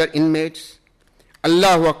with the other inmates?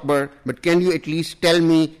 Allahu Akbar, but can you at least tell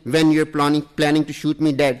me when you're planning to shoot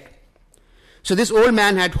me dead? So this old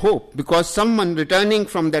man had hope because someone returning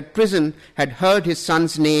from that prison had heard his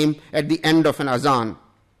son's name at the end of an azan.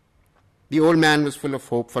 The old man was full of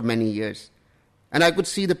hope for many years. And I could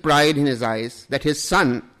see the pride in his eyes that his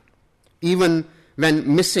son, even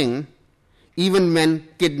when missing, even when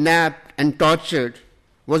kidnapped and tortured,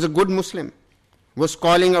 was a good Muslim, was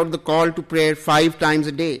calling out the call to prayer 5 times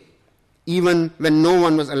a day, even when no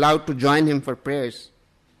one was allowed to join him for prayers.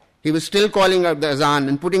 He was still calling out the azan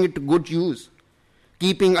and putting it to good use,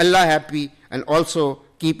 keeping Allah happy and also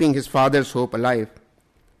keeping his father's hope alive.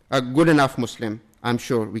 A good enough Muslim, I'm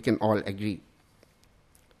sure we can all agree.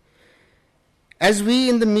 As we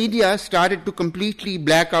in the media started to completely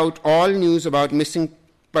black out all news about missing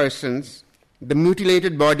persons, the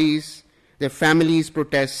mutilated bodies, their families'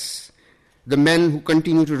 protests, the men who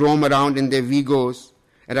continue to roam around in their Vigos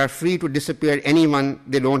and are free to disappear anyone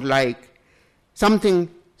they don't like, something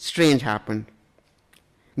strange happened.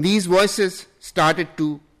 These voices started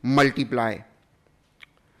to multiply.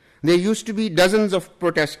 There used to be dozens of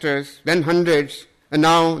protesters, then hundreds, and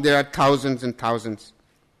now there are thousands and thousands.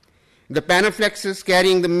 The panaplexes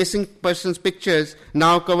carrying the missing persons' pictures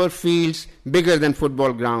now cover fields bigger than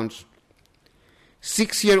football grounds.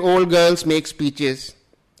 6-year-old girls make speeches.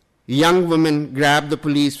 Young women grab the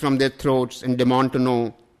police from their throats and demand to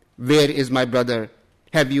know, where is my brother?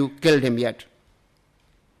 Have you killed him yet?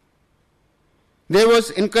 There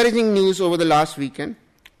was encouraging news over the last weekend.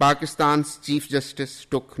 Pakistan's Chief Justice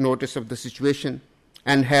took notice of the situation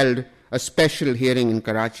and held a special hearing in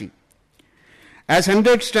Karachi. As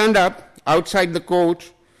hundreds turned up outside the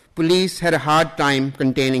court, police had a hard time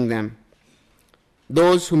containing them.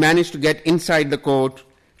 Those who managed to get inside the court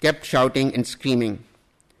kept shouting and screaming.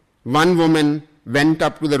 One woman went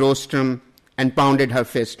up to the rostrum and pounded her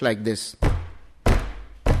fist like this.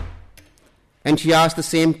 And she asked the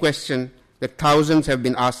same question that thousands have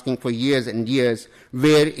been asking for years and years: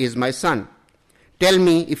 where is my son? Tell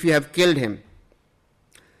me if you have killed him.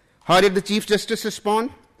 How did the Chief Justice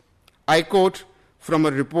respond? I quote from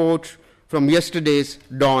a report from yesterday's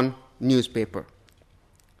Dawn newspaper.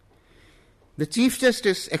 The Chief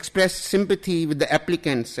Justice expressed sympathy with the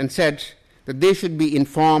applicants and said that they should be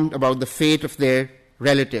informed about the fate of their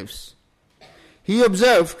relatives. He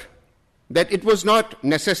observed that it was not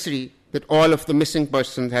necessary that all of the missing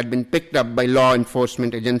persons had been picked up by law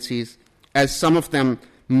enforcement agencies, as some of them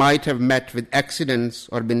might have met with accidents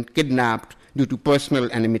or been kidnapped due to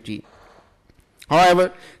personal enmity.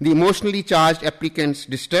 However, the emotionally charged applicants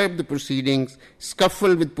disturbed the proceedings,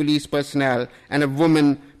 scuffled with police personnel, and a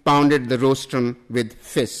woman pounded the rostrum with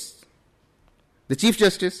fists. The Chief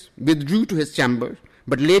Justice withdrew to his chamber,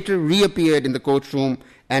 but later reappeared in the courtroom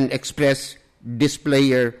and expressed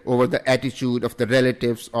displeasure over the attitude of the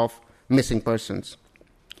relatives of missing persons.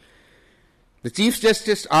 The Chief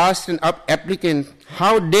Justice asked an applicant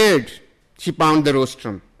how dared she pound the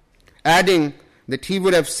rostrum, adding that he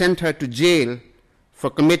would have sent her to jail for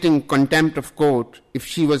committing contempt of court if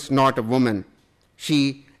she was not a woman.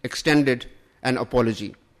 She extended an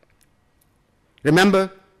apology.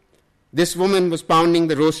 Remember, this woman was pounding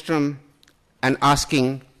the rostrum and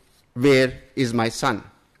asking, where is my son?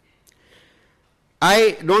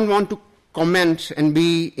 I don't want to comment and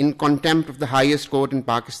be in contempt of the highest court in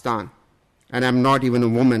Pakistan, and I'm not even a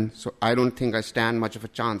woman, so I don't think I stand much of a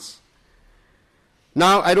chance.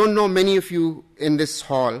 Now, I don't know many of you in this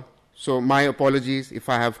hall, so my apologies if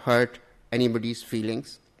I have hurt anybody's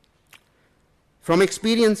feelings. From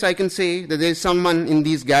experience, I can say that there is someone in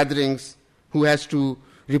these gatherings who has to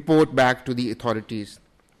report back to the authorities.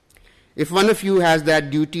 If one of you has that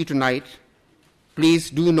duty tonight, please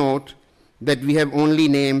do note that we have only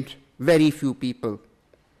named very few people,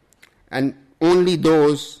 and only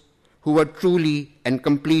those who are truly and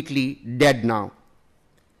completely dead now.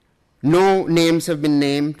 No names have been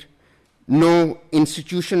named, no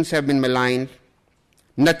institutions have been maligned,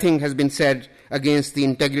 nothing has been said against the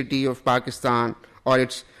integrity of Pakistan or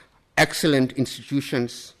its excellent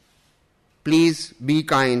institutions. Please be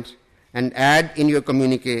kind and add in your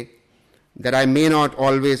communique that I may not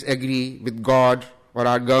always agree with God or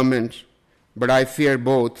our government, but I fear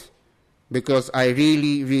both, because I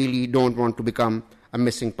really, really don't want to become a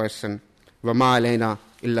missing person. Wama alayna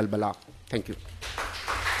illa al-bala. Thank you.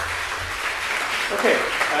 Okay,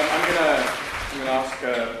 I'm going to ask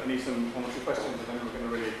Hanif one or two questions, and then we're going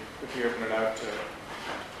to really quickly open it out to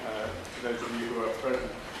those of you who are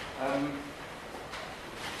present. I mean,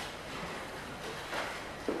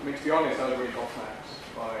 to be honest, I was really gobsmacked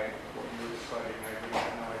by what you were describing. I really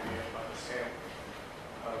had no idea about the scale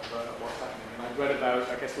of what's happening. And I've read about,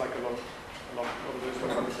 I guess, like a lot of those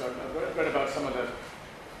research, I've read about some of the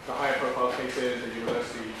higher profile cases, the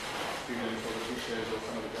university students or the teachers or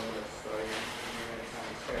some of the journalists. So you understand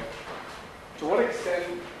the scale. To what extent,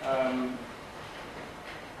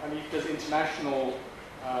 does international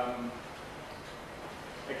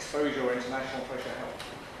exposure or international pressure help?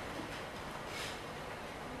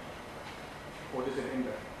 Or does it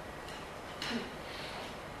hinder?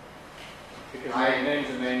 Because names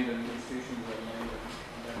are named and institutions are named.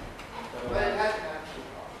 Well, it has.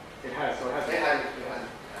 It has, so it has. It has.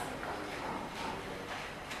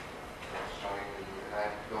 I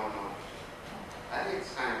don't know. I think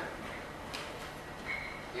it's kind of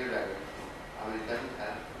irrelevant. I mean, it doesn't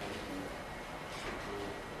have anything to do.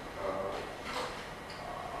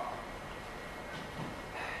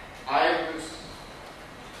 I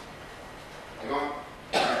don't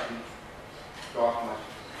actually talk much,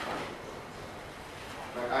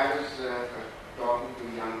 but I was talking to a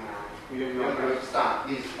young man from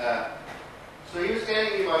Pakistan. So he was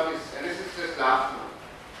telling me about this, and this is just last month.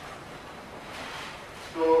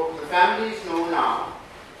 So the families know now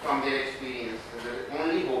from their experience that the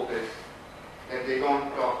only hope is that they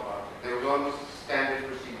don't talk about it. There was almost a standard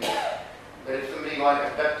procedure that if somebody got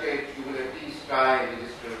abducted, you will at least try and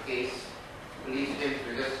register a case. Police didn't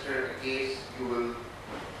register a case, you will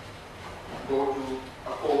go to a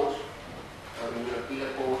court, you will appeal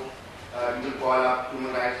a court, you will call up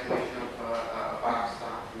Human Rights Commission of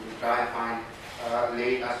Pakistan, you will try and find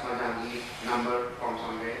late Asma Jahangir's number from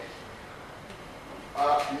somewhere.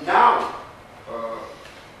 Now,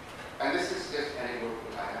 and this is just anecdotal,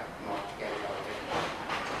 I have not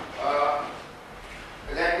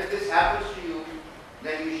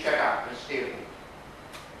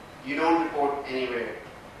you don't report anywhere,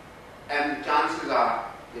 and the chances are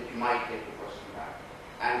that you might get the person back.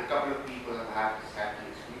 And a couple of people have had this happen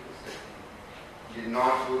experience. We did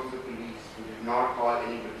not go to the police, we did not call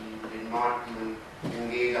anybody, we did not even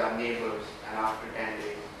engage our neighbors, and after 10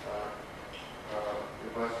 days, the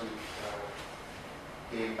person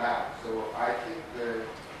came back. So I think the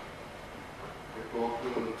total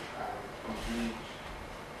complete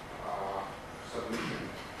submission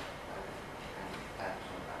and thanks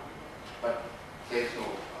on that. But there's no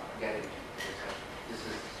guarantee. This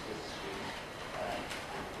is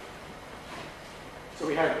So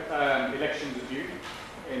we have elections due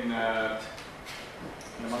in a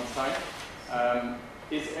month's time.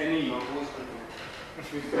 Is any...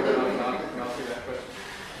 Who's going to ask you that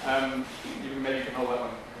question? Maybe you can hold that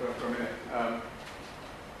one for a minute.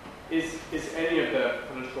 Is any of the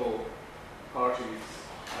political parties,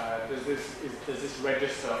 does this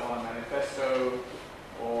register on a manifesto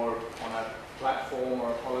or on a platform or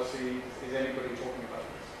a policy? Is anybody talking about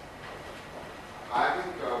this? I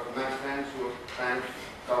think my friends who are kind of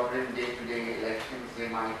covering day-to-day elections, they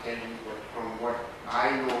might tell you, but from what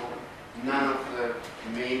I know, none of the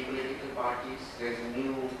main political parties, there's a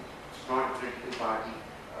new, it's not a political party,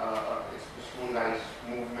 it's the Spoon-Rice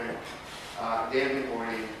movement. They've been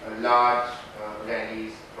holding large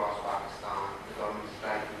rallies across Pakistan. The government is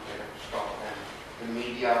trying to kind of stop them. The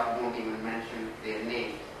media won't even mention their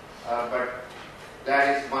names. But that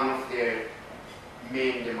is one of their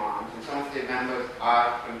main demands. And some of their members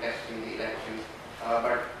are contesting the elections.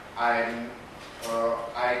 But I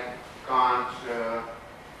can't,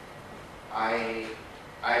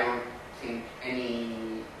 I don't think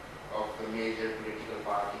any of the major political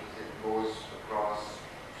parties that goes across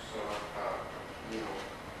sort of,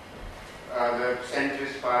 the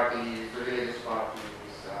centrist parties, the religious parties,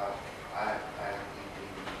 I don't think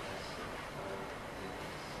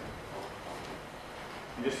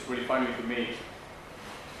And just really finally for me,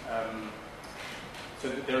 so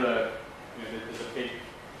there are, there's a big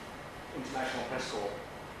international press corps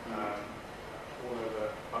all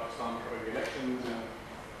over Pakistan covering elections.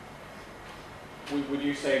 Would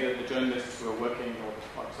you say that the journalists who are working, or the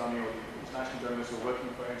Pakistani or the international journalists who are working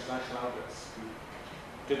for international outlets,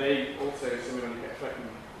 do they also similarly get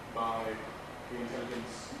threatened by the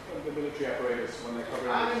intelligence, the military apparatus when they're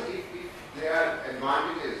covering this? If there are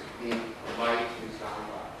advantages being white in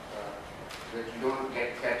Islamabad, that you don't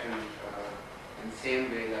get threatened in the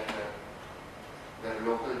same way that the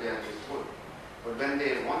local journalists would. But when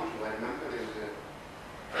they want to, I remember there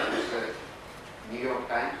was a New York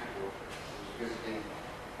Times reporter who was visiting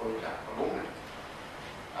Kolkata, a woman,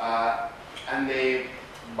 and they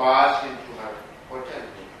barged into her hotel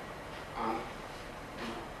room,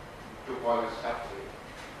 took all her stuff away,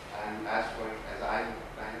 and as I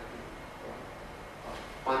kind of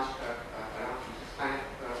punched her around, she just kind of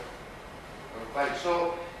quite. So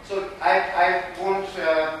I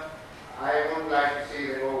won't like to say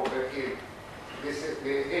that, oh, okay,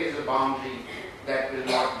 there is a boundary that will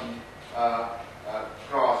not be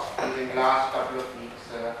crossed. In the last couple of weeks,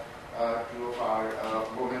 two of our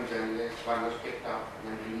women journalists, one was picked up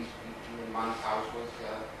and then released briefly, and one's house was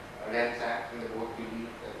ransacked, and they both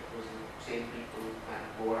believed that it was the same people and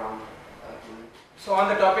go around doing. So on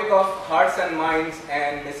the topic of hearts and minds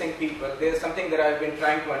and missing people, there is something that I've been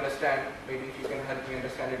trying to understand. Maybe if you can help me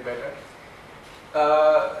understand it better.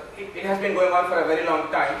 It has been going on for a very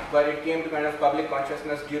long time, but it came to kind of public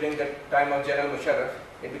consciousness during the time of General Musharraf.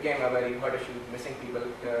 It became a very hot issue, missing people.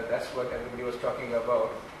 That's what everybody was talking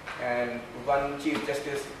about. And one Chief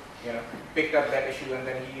Justice, picked up that issue, and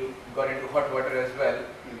then he got into hot water as well.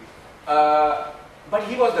 But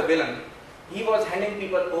he was the villain. He was handing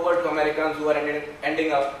people over to Americans who were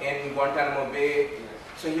ending up in Guantanamo Bay. Yes.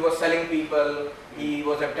 So he was selling people, he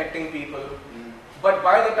was abducting people. But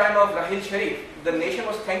by the time of Rahil Sharif, the nation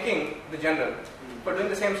was thanking the general for doing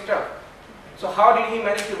the same stuff. So how did he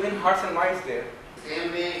manage to win hearts and minds there?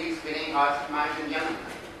 Same way he's winning hearts and minds in Yemen.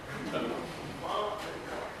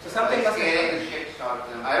 So something must scaring the shit out of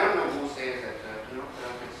them. I don't know who says that.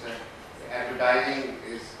 Advertising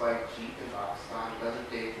is quite cheap in Pakistan. It doesn't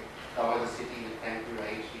take cover the city with thank you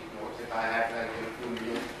Rahil sheet notes. If I had like 2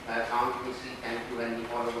 million, my account will see thank you when you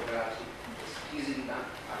all over Karachi. It's easily done.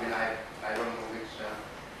 I mean, I don't know which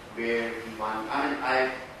where he won. I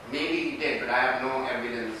mean, maybe he did, but I have no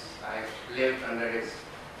evidence. I lived under his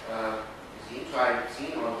regime, so I've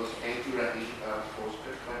seen all those thank you Rahil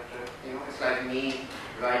posters. But it's like me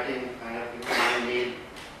writing kind of my mail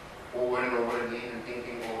over and over again and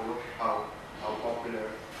thinking, oh look how popular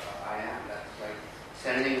I am. That's like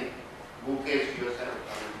sending bouquets to yourself.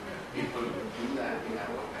 I mean, people do that. We have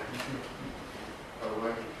all kinds of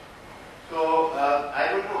working.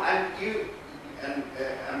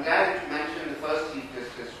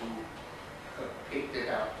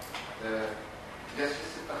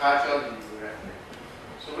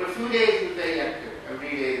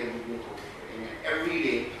 free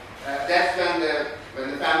day. That's when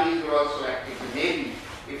the families were also active. Maybe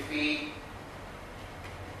if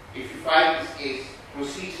you file this case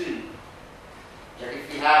procedurally, that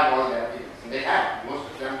if we have all the evidence, and they have, most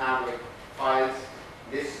of them have like files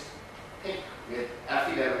this thick with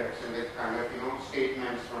affidavits and with kind of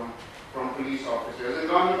statements from police officers and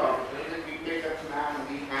government officers, that we take that man and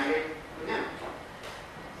we hand it to them.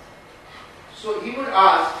 So he would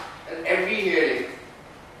ask at every hearing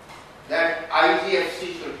that IGFC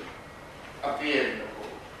should appear in the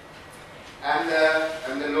court.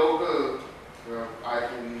 And the local, I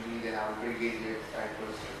think usually they have a brigadier type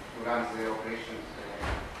person who runs their operations,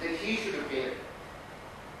 that he should appear.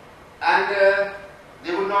 And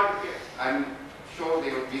they would not appear. I'm sure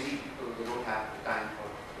they were busy people, they don't have the time for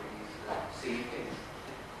these silly things.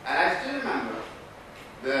 And I still remember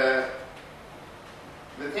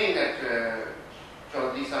the thing that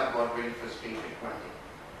Chaudhry Sahib got very frustrated one day,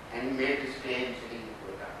 and he made this claim sitting in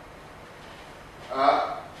Kolkata,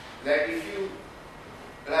 that if you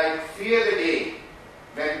fear the day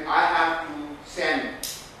when I have to send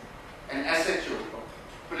an SHO,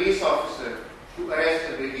 police officer, to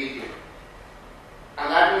arrest a brigadier. And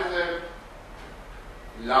that was a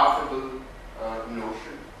laughable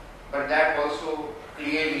notion, but that also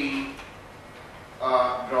clearly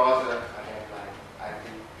draws a deadline, I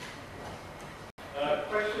think.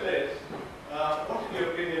 Question is, what in your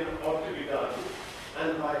opinion ought to be done,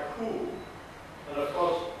 and by who? And of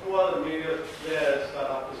course, who are the major players that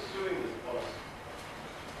are pursuing this policy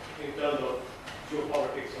in terms of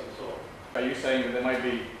geopolitics and so on? Are you saying that there might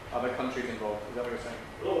be other countries involved? Is that what you're saying?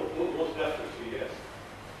 No, most definitely, yes.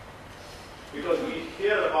 Because we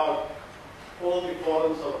hear about all the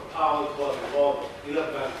foreign powers who are involved in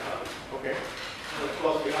Afghanistan. Okay. And of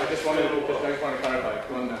course, we I just want to clarify.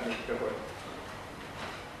 Go on now. Go for it.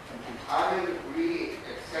 I will really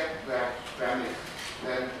accept that premise.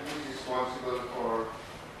 Then who is responsible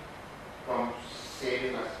from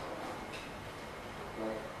saving us from harm?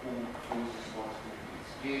 Like who's responsible?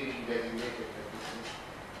 It's clearly designated that this is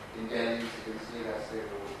intelligence agency, that's their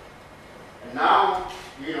role. And now,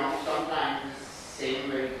 sometimes this same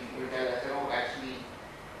way people tell us, oh, actually,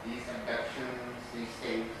 these abductions, these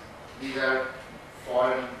things, these are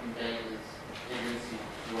foreign intelligence agencies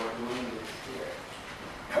who are doing this here.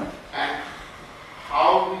 And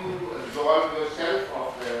how do you absolve yourself of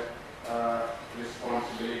the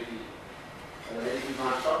responsibility that it is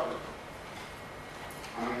not proper?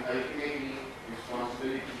 I mean, ultimately,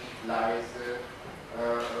 responsibility lies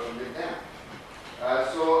with them.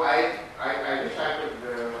 So I wish I could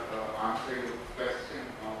answer your question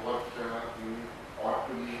on what ought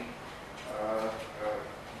to be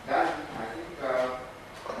done. I think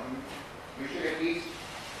we should at least,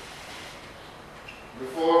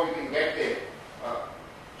 before we can get there,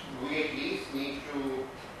 we at least need to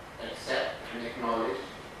accept and acknowledge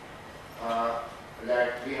that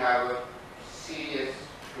we have a serious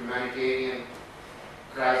humanitarian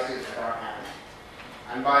crisis at our hands.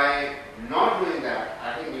 And by not doing that,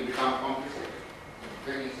 I think we become complicit. It's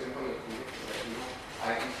very simple.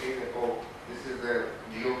 I can say that, oh, this is the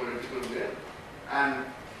geopolitical will, and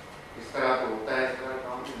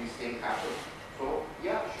these things happen. So,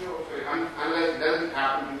 yeah, sure. So, unless it doesn't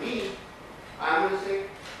happen to me, I'm going to say,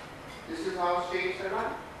 this is how states are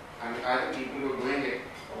run. And I think people who are doing it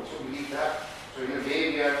also believe that. So, in a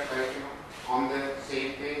way, we are on the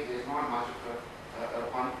same page. There's not much of a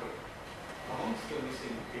conflict. Amongst the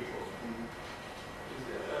missing people, is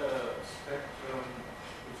there a spectrum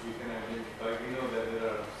which we can identify? We know that there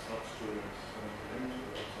are some students, some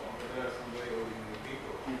intellectuals, and so on, but there are some very ordinary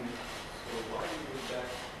people. So why would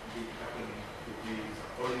that be happening to these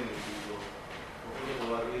ordinary people, or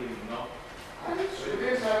people who are really not? I think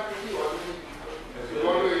students are pretty ordinary people. If you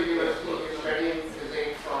go to a university, you're studying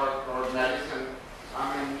physics or medicine,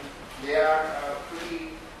 I mean, they are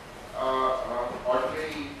pretty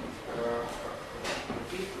ordinary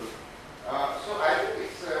people. So I think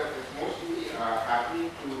it's mostly happening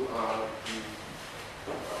to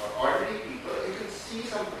ordinary people. You can see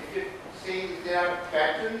some, if you're saying there are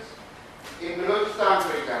patterns, in Balochistan,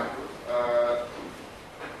 for example,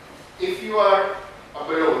 if you are a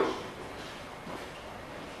Baloch,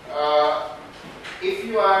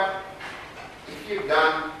 if you've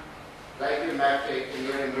done like your matric and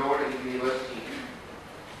you're enrolled in university,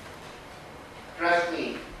 trust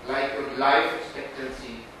me, like your life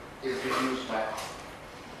expectancy is reduced by half.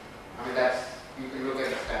 I mean, you can look at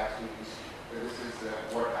the stats and you can see that this is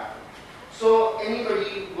what happened. So anybody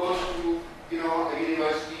who goes to, a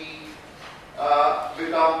university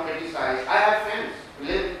become criticized. I have friends who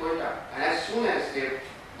live in Quetta, and as soon as their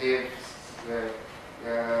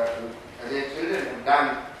children have done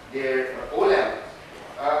their O-levels,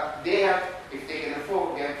 they have, if they can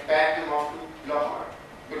afford, they have packed them off to Lahore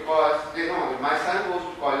because they know that my son goes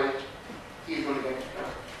to college, he's going to get a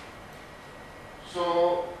job. So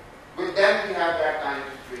with them we have that kind of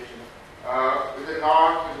situation. With the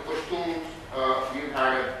North, with the Pashtuns, we've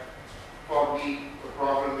had probably a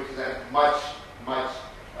problem which is at much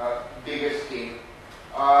bigger scale.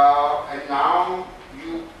 And now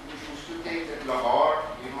you used to think that Lahore,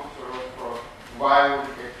 sort of, why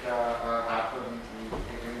would it happen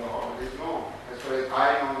in Lahore? There's no, as far as I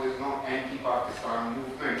know, there's no anti-Pakistan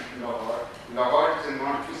movement in Lahore. Lahore is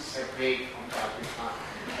not to separate from Pakistan.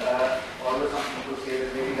 Although some people say that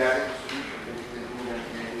maybe that is the solution, maybe they do that,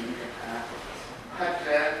 maybe we can have. But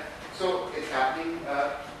so it's happening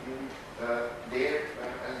there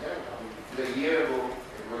as well. A year ago,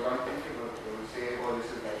 it was unthinkable. They would say, oh, this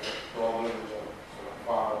is like a problem in the sort of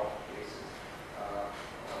far off places.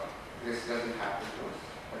 This doesn't happen to us.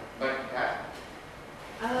 But it happens.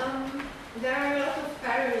 There are a lot of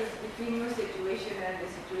parallels between your situation and the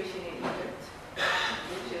situation in Egypt,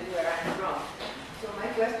 which is where I'm from. So my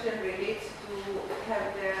question relates to, have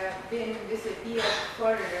there been disappeared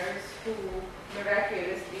foreigners who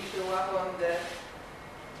miraculously show up on the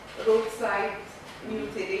roadside,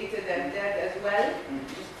 mutilated and dead as well?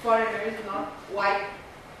 Just foreigners, not white,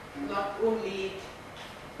 not only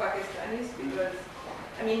Pakistanis, because,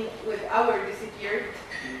 I mean, with our disappeared,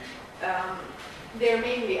 they're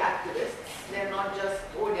mainly activists. They're not just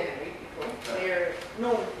ordinary people. They're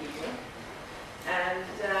known people. And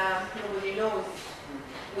nobody knows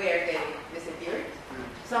where they disappeared.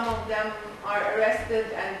 Some of them are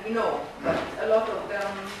arrested and we know, but a lot of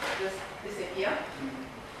them just disappear.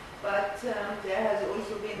 But there has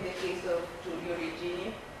also been the case of Giulio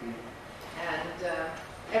Regini, and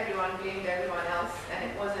everyone blamed everyone else, and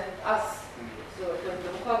it wasn't us. So it was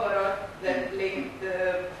the Mukhabarat that blamed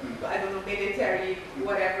the, military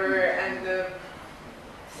whatever, and the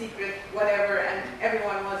secret whatever, and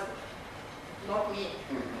everyone was not me.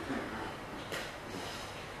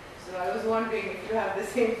 So I was wondering if you have the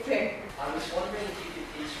same thing. I was wondering if you could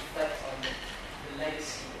please reflect on the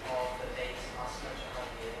legacy of the late Asma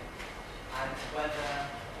Jahangiir, and whether,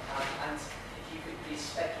 and if you could please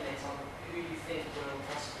speculate on who you think will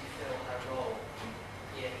possibly fill her role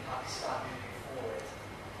in Pakistan moving forward,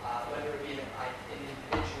 whether it be an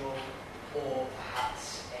individual or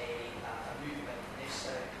perhaps a movement, and if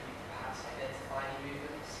so, could you perhaps identify any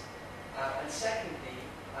movements? And secondly,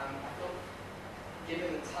 I thought,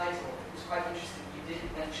 given the title, it was quite interesting you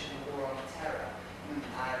didn't mention the war on terror and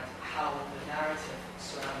how the narrative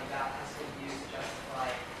surrounding that has been used to justify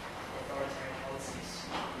authoritarian policies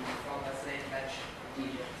from, as they mentioned,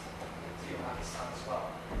 Egypt to Pakistan as well.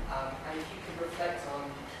 And if you could reflect on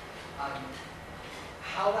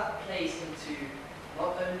how that plays into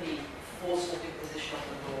not only forceful imposition of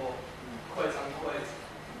the law, quote unquote,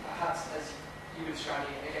 perhaps as you were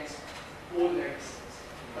describing it, against ordinary citizens,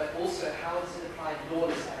 but also how does it apply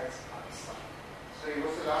lawless areas in Pakistan? So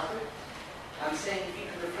what's the last bit? I'm saying if you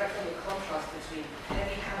could reflect on the contrast between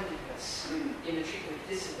heavy-handedness in the treatment of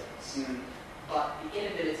dissidents, but the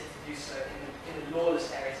inability to do so in the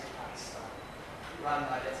lawless areas of Pakistan, run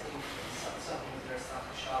by, let's say, something that are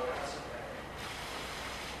starting to shower or elsewhere.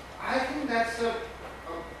 I think that's a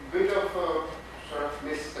bit of a sort of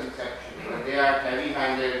misconception. They are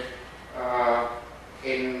heavy-handed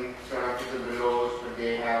in sort of the laws, but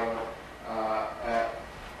they have.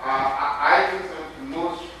 I think some of the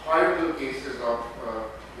most horrible cases of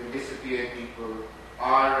the disappeared people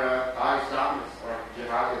are Islamists or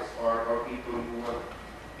jihadists or people who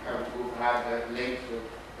have the links with.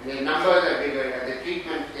 And their numbers are bigger, and the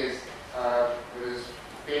treatment is. There is a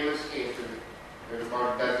famous case where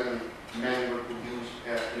about a dozen men were produced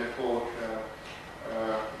in a court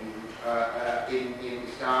in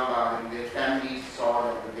Islamabad, and their families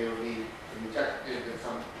saw that they were being injected with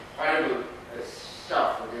some horrible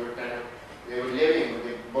stuff. They were living, but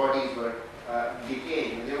their bodies were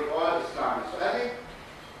decaying. They were all Islamic. So I think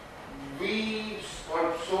we,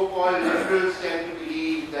 or so-called liberals, tend to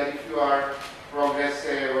believe that if you are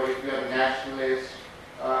progressive or if you are nationalist,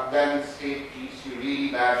 then the state treats you really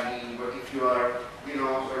badly. But if you are,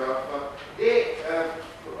 sort of,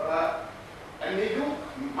 and they do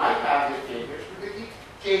might have their favorites, but they keep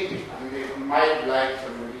changing. I mean, they might like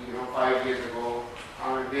somebody, 5 years ago,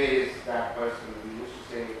 where is that person? We used to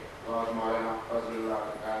say, well, Maulana Fazlullah,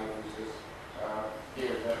 the guy who's just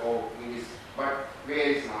here, that, he is, but where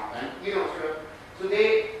is now? And,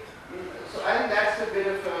 so I think that's a bit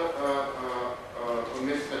of a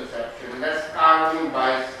misconception, and that's Cartoon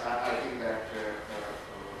bias. I think that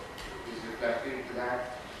is reflected into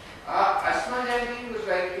that. Asma Jandi was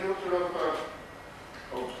like, sort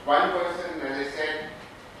of one person, as I said,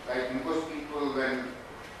 like most people when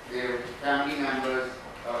their family members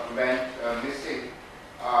went missing,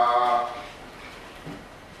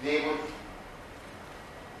 they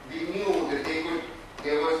knew that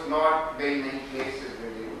there was not very many places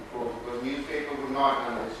where they would go because newspaper would not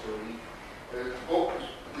know the story.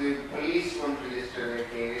 The police wouldn't register their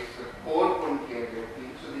case, the court wouldn't clear their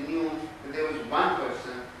case, so they knew that there was one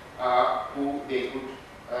person who they could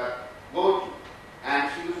go to. And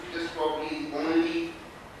she was just probably the only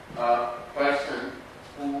person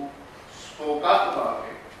who spoke up about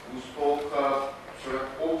it, who spoke sort of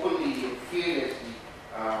openly and fearlessly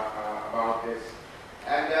about this.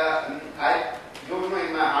 And I don't know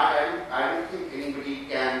in my heart, I don't think any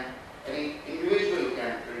individual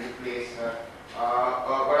can replace her.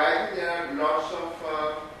 But I think there are lots of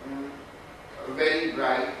very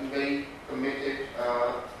bright, very committed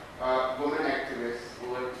women activists who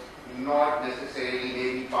are not necessarily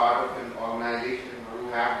maybe part of an organization or who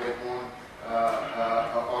have their own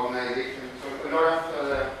organization. So a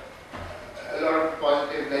lot of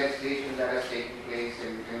positive legislation that has taken place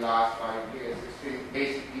in the last 5 years. It's been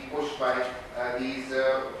basically pushed by these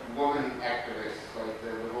women activists, like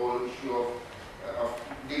the whole issue of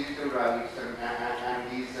digital rights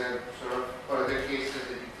and these sort of further cases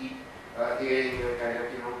that you keep hearing where kind of,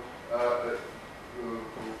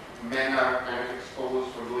 men are kind of exposed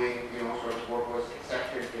for doing, sort of what was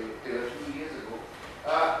accepted till a few years ago.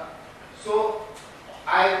 So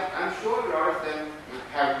I'm sure a lot of them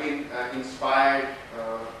have been inspired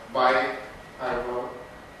by her work,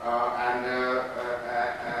 and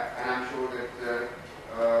I'm sure that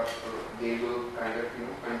they will kind of,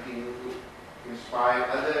 continue to inspire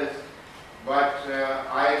others. But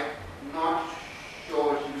I'm not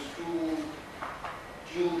sure she was too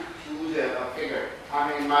huge a figure. I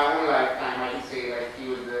mean, in my own lifetime, I can say like she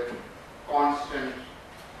was the constant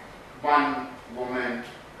one-woman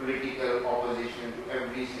political opposition to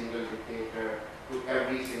every single dictator, to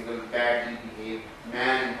every single badly behaved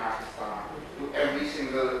man in Pakistan, to every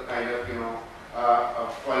single kind of,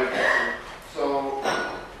 politician. So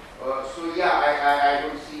yeah, I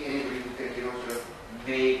don't see anybody who can, sort of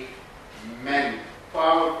make men,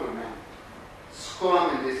 powerful men,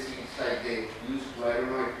 squirm in their seats like they used to. I don't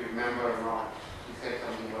know if you remember or not. He said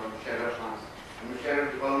something about Musharraf once. And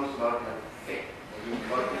Musharraf was almost about like fit.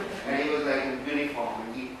 And he was like in uniform.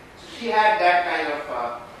 And she had that kind of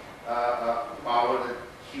power that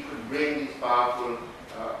she could bring these powerful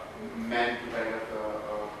men to kind of.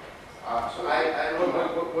 So I don't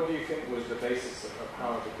know. What do you think was the basis of her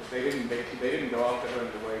power? Because they didn't go after her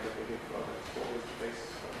in the way that they did for others. What was the basis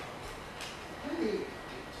of it?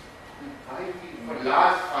 For the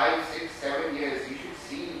last 5, 6, 7 years, you should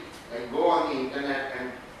see, like, go on the internet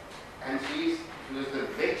and she was the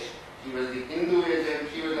witch, she was the Hinduism,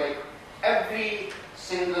 she was like every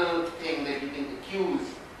single thing that you can accuse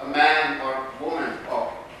a man or woman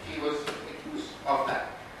of, she was accused of that.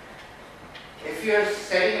 If you're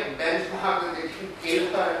setting a benchmark that you can kill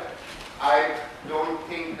her, I don't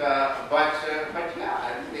think, but yeah,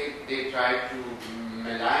 I think they tried to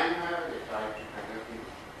malign her, they tried to kind of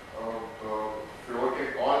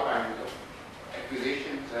floated all kinds of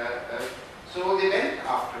accusations. So they went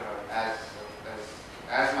after her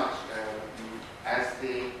as much as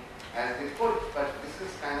they could. But this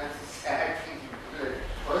is kind of a sad thing. The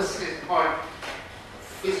person is not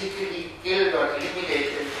physically killed or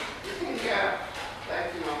eliminated. You think, yeah,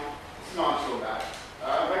 that it's not so bad.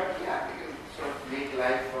 But yeah, they can sort of make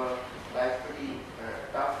life pretty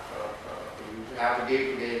tough. You have a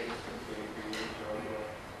day-to-day existence.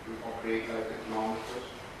 Operate like a normal person.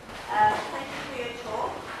 Thank you for your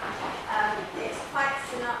talk. It's quite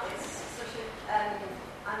synonymous,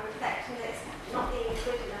 I'm reflecting that it's not being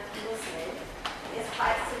good enough Muslim. It's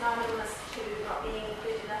quite synonymous to not being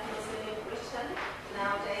good enough Muslim in Britain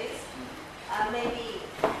nowadays. Maybe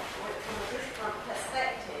from a different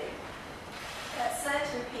perspective, that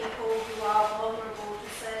certain people who are vulnerable to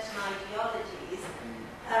certain ideologies,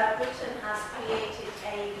 Britain has created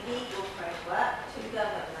a legal framework to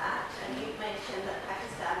govern that, and you've mentioned that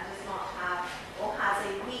Pakistan does not have or has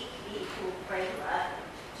a weak legal framework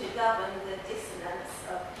to govern the dissonance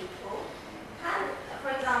of people. Can,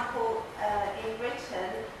 for example, in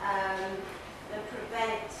Britain, the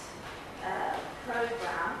Prevent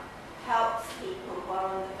program helps people who are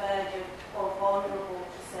on the verge of or vulnerable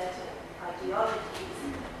to certain ideologies,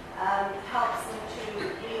 helps them to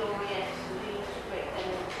reorient and reintegrate them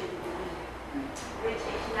into the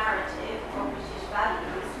British narrative or British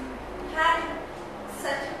values. Can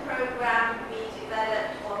such a program be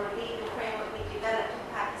developed or a legal framework be developed in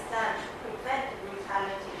Pakistan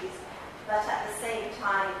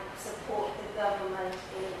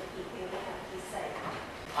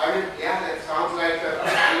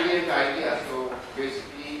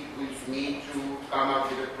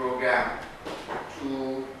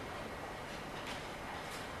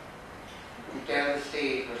tell the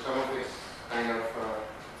state or some of its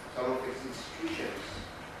institutions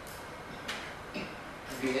to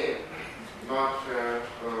behave, not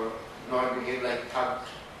behave like thugs.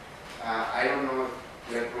 I don't know if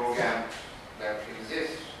there are programs that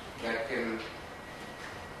exist that can,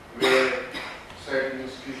 where certain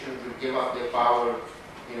institutions will give up their power,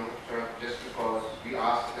 just because we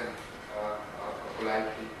ask them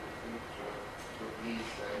politely to please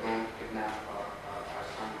don't kidnap our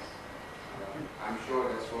sons. I'm sure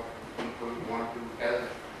that's what people want to tell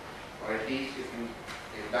them. Or at least if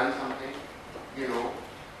they've done something,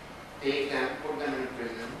 take them, put them in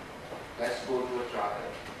prison, let's go to a trial,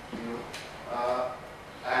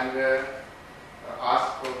 and ask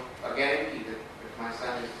for a guarantee that my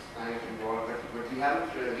son is kind of involved, but we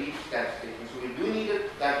haven't reached that stage. So we do need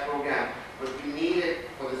that program, but we need it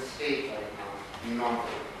for the state right now, not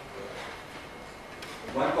for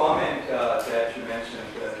One comment that you mentioned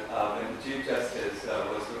when the Chief Justice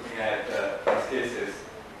was looking at these cases,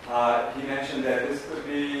 he mentioned that this could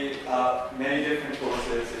be many different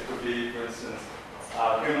forces. It could be, for instance,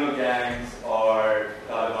 criminal gangs or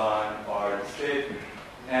Taliban or the state.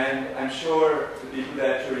 And I'm sure the people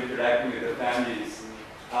that you're interacting with, the families,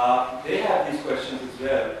 they have these questions as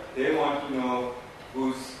well. They want to know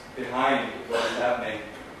who's behind what's happening.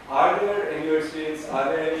 Are there, in your experience, are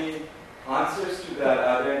there any answers to that?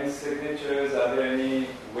 Are there any signatures? Are there any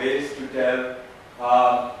ways to tell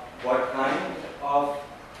what kind of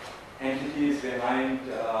entity is behind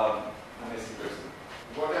a missing person?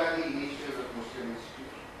 What are the initials of Muslim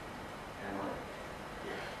institutions?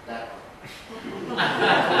 That one.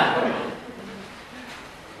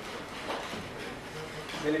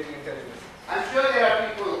 Military intelligence. I'm sure there are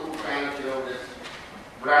people who kind of, just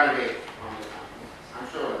run away from the country. I'm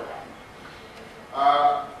sure of that.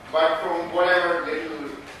 But from whatever little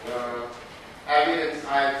evidence I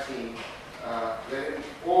have seen, there is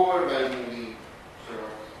overwhelmingly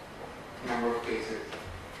number of cases,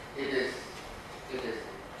 it is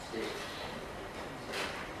state.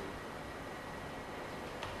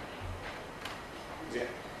 Yeah.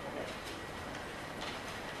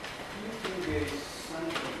 Do you think there is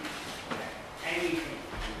something, anything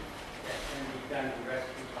that can be done to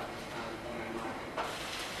rescue Pakistan from a market?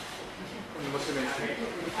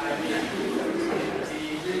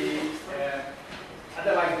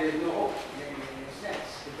 Otherwise there is no hope in a sense,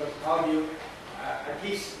 because how do you, at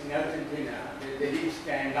least in Argentina, they did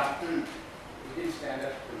stand up. They did stand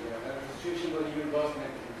up to the situation was even worse than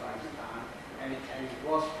in Pakistan, and it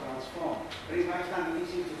was transformed. But in Pakistan, it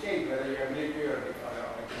seems to change whether you are military or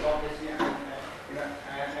democracy, and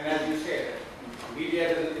as you said,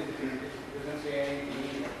 media doesn't say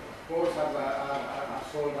anything. Courts are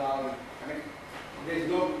sold out. I mean, there's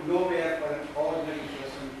nowhere for an ordinary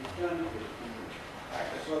person to turn to. Right?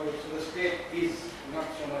 So the state is not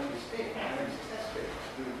so much the state, it's a state.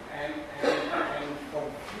 And for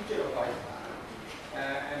the future of Pakistan,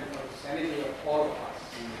 and for the sanity of all of us,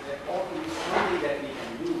 there ought to be something that we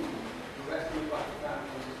can do to rescue Pakistan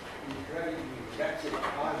from this incredibly wretched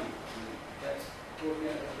army that's totally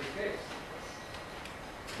out of place.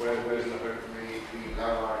 Where's the hurt? We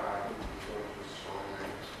love our army, we go to strong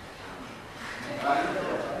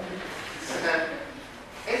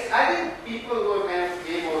I think people who are kind of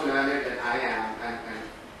way more learned than I am and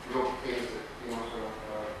look things,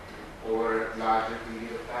 over a larger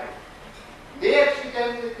period of time, they actually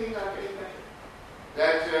tell me the things are very better.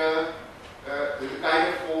 That the kind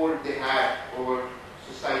of hold they have over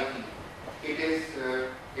society, it is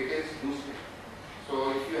loosening. So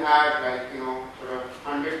if you have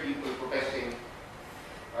 100 people protesting,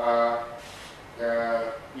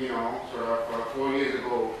 4 years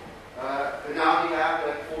ago, now we have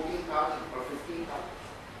 14,000 or 15,000.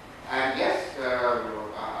 And yes,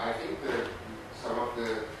 I think some of the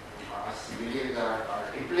civilians are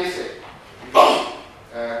implicit.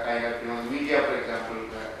 The media, for example,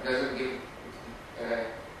 doesn't give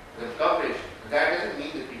the coverage. That doesn't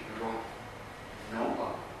mean that people don't know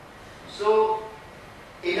about it. So,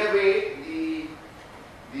 in a way, the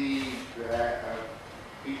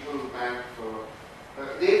people who ban for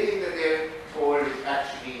they think that their hold is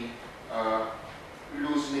actually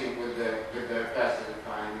loosening with the passage of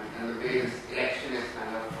time and the way this election is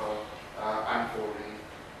kind of unfolding.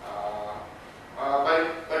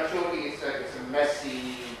 But surely it's a messy,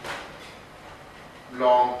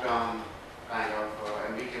 long-term kind of,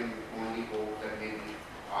 and we can only hope that maybe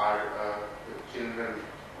our children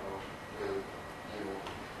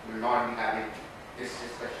will not be having this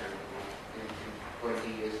discussion in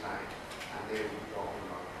 20 years' time, and they will be talking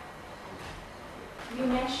about it. You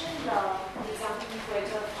mentioned the example in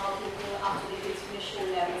Twitter of how people after they finish school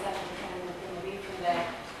levels are becoming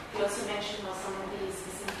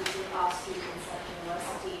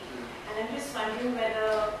wondering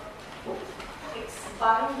whether it's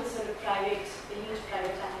barring the sort of private, elite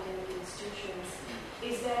private academic institutions,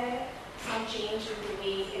 is there some change in the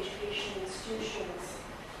way education institutions,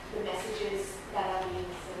 the messages that are being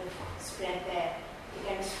sort of spread there, the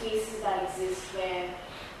kind of spaces that exist where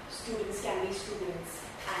students can be students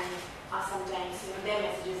and are sometimes, their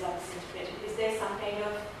messages are misinterpreted. Is there some kind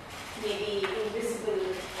of maybe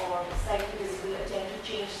invisible or slightly visible attempt to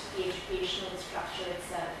change the educational structure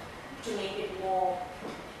itself to make it more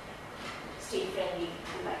state-friendly?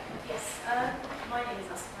 Yes, my name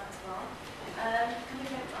is Asma as well.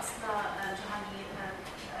 Coming back to Asma Jahangir,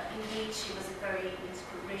 indeed she was a very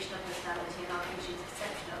inspirational personality and I think she's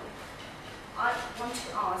exceptional. I want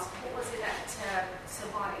to ask, what was it that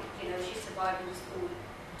survived? She survived in school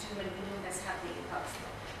doom and gloom that's happening in Pakistan.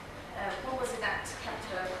 What was it that kept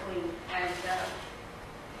her going? And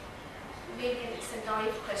maybe it's a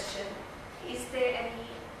naive question. Is there any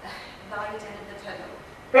light end of the tunnel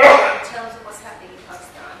in terms of what's happening in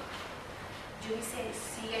Pakistan? Do we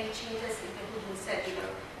see any changes in the who said,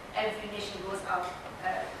 every nation goes up,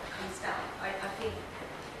 comes down? I think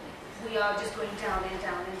we are just going down and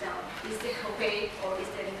down and down. Is there a way or is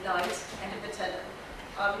there any light end of the tunnel?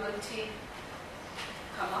 Are we going to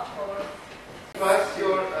come up or? First,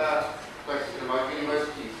 your question about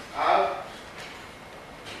universities.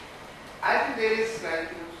 I think there is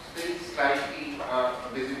slightly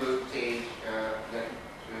visible change that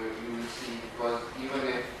you will see, because even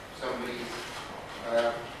if somebody is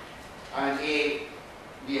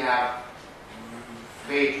we have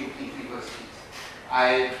way too deep universities.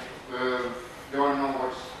 I don't know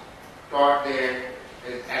what's taught there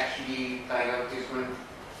is actually kind of is going to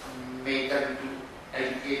make them into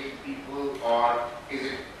educated people, or is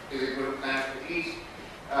it going to kind of at least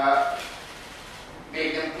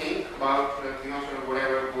make them think about sort of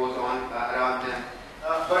whatever goes on around them.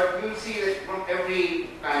 But you'll see that from every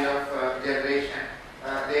kind of generation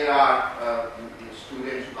there are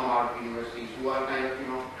students who come out of universities who are kind of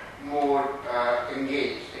more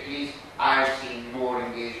engaged. At least I've seen more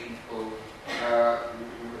engaged people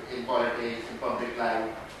in politics, in public life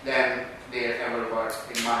than there ever was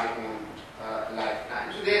in my own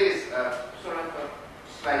lifetime. So there is sort of a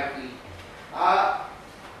slightly. I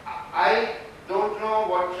don't know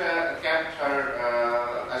what kept her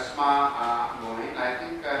Asma going. I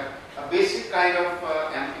think a basic kind of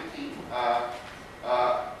empathy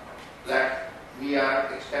that we are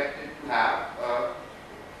expected to have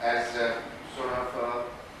as sort of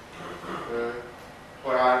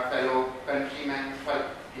for our fellow countrymen.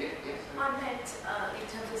 Yes. I meant in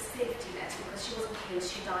terms of safety net, because she wasn't killed,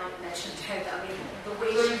 she died in natural death. I mean, the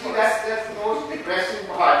way so she you see, was. that's the most depressing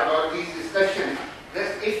part about these discussions.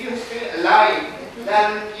 That if you're still alive,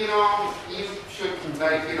 then you should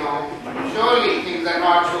surely things are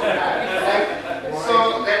not so bad. Right?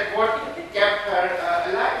 So that what kept her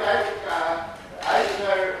alive, I think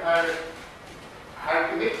her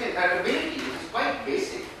commitment, her ability is quite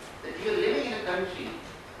basic. That you're living in a country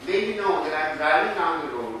where you know that I'm driving down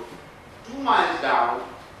the road, 2 miles down,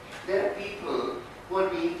 there are people who are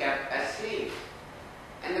being kept as slaves.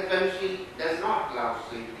 And the country does not allow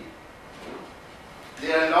slavery.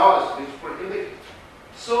 There are laws which prohibit it.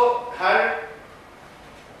 So her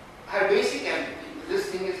basic empathy, this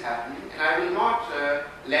thing is happening, and I will not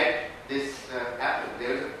let this happen.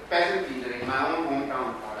 There is a peasant leader in my own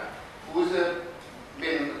hometown, who's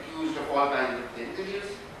been accused of all kinds of things, and he was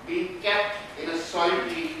being kept in a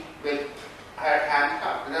solitary with her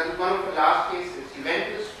handcuffed. And that was one of the last cases. He went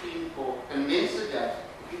to the Supreme Court, convinced the judge,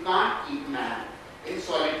 if you can't keep a man in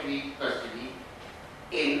solitary custody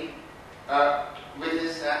with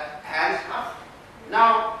his hands cuffed.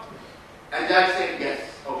 Now, a judge said, yes,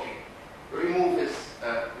 okay, remove his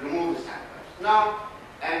handcuffs. Now,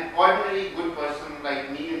 an ordinary good person like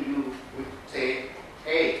me and you would say,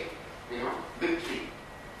 hey, victory.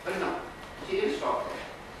 But no, she didn't stop there.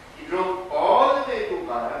 He drove all the way to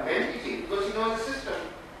Ukara, went to jail, because he knows the system.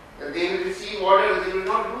 That they will receive orders, they will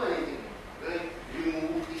not do anything. They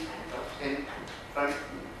remove these handcuffs in front of me.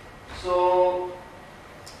 So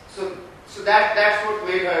that's what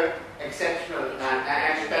made her exceptional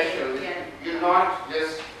and special. You're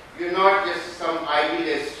not just some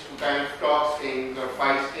idealist who kind of talks things or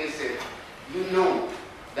fights cases. You know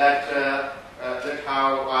that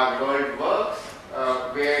how our world works,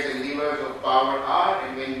 where the levers of power are,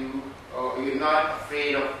 and when you're not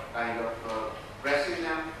afraid of kind of pressing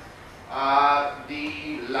them.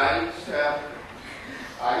 The lights.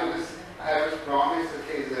 I was promised that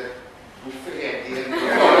there's a buffet at the end of the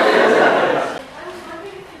I was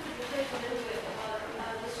wondering if you could reflect a little bit about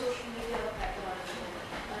the social media background.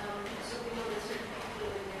 So we know there's certain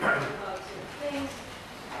people in there about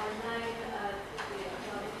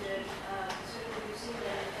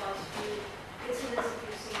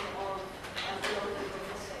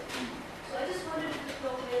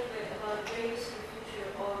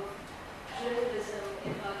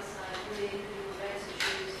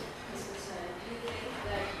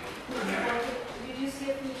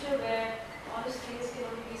those things can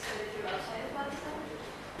only be celebrated outside of Pakistan?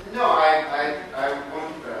 No, I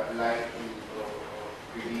won't like to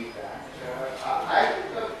believe that. I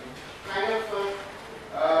think kind of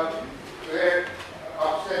we're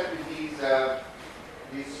upset with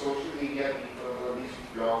these social media people or these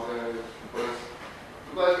bloggers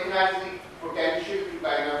because it has the potential to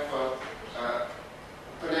kind of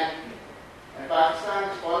connect people. And Pakistan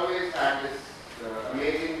has always had this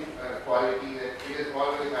amazing quality that it has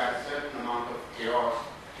always had a certain amount of chaos.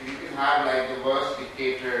 So you can have like the worst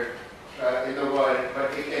dictator in the world,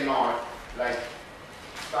 but they cannot. Like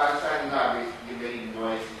Pakistan is not basically very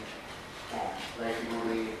noisy form. Like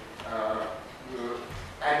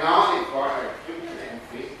and now they've got like Twitter and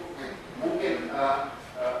Facebook and who can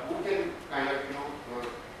kind of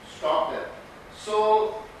stop them.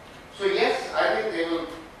 So yes, I think they will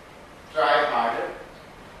try harder.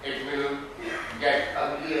 It will get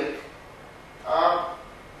uglier.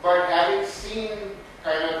 But having seen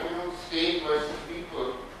kind of state versus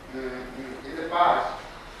people in the past,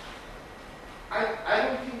 I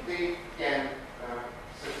don't think they can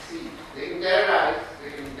succeed. They can terrorize,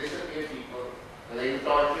 they can disappear people, they can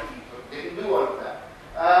torture people, they can do all of that.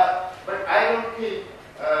 But I don't think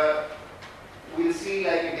we'll see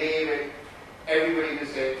like a day when everybody will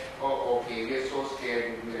say, oh, okay, we're so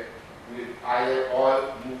scared to do it. We'll either all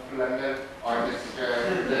move to London or just I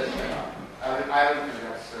don't think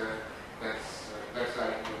that's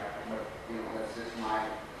likely to happen. But that's just my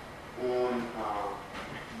own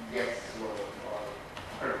guess or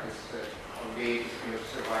purpose or way to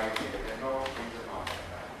survive here. There are no things about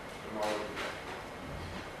that. Tomorrow will be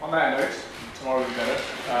better. On that note, tomorrow will be better.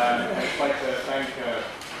 I'd just like to thank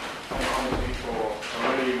Mohammed for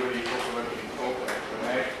a really, really thought-provoking talk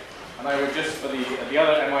today. And I would just, for the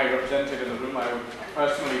other MI represented in the room, I would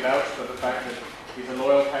personally vouch for the fact that he's a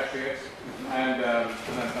loyal patriot and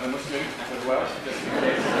a Muslim as well, just in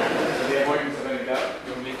case, for the avoidance of any doubt.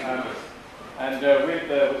 With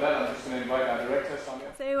that, I'm just going to invite our director,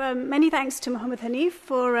 Samia. So many thanks to Mohammed Hanif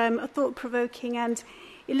for a thought-provoking and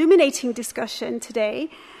illuminating discussion today.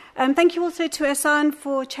 Thank you also to Ehsan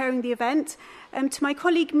for chairing the event, to my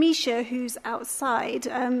colleague Misha, who's outside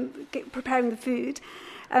preparing the food,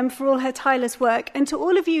 for all her tireless work, and to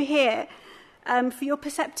all of you here for your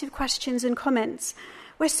perceptive questions and comments.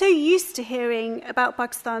 We're so used to hearing about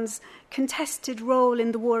Pakistan's contested role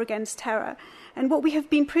in the war against terror, and what we have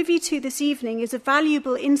been privy to this evening is a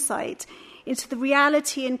valuable insight into the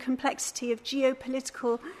reality and complexity of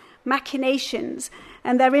geopolitical machinations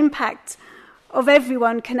and their impact of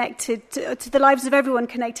everyone connected to the lives of everyone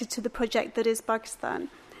connected to the project that is Pakistan.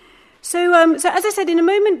 So as I said, in a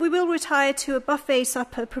moment we will retire to a buffet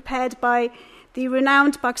supper prepared by the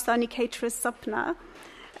renowned Pakistani caterer Sapna,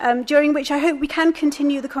 during which I hope we can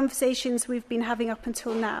continue the conversations we've been having up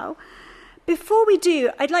until now. Before we do,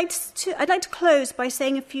 I'd like to close by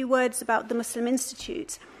saying a few words about the Muslim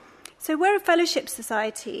Institute. So we're a fellowship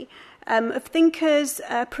society of thinkers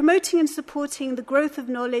promoting and supporting the growth of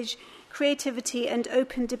knowledge, creativity and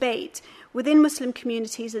open debate within Muslim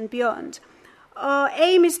communities and beyond. Our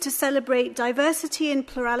aim is to celebrate diversity and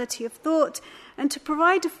plurality of thought and to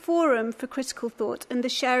provide a forum for critical thought and the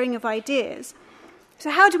sharing of ideas. So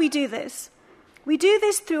how do we do this? We do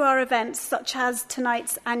this through our events, such as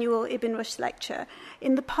tonight's annual Ibn Rushd lecture.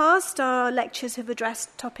 In the past, our lectures have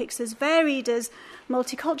addressed topics as varied as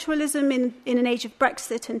multiculturalism in an age of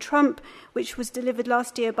Brexit and Trump, which was delivered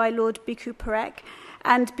last year by Lord Bhikkhu Parekh,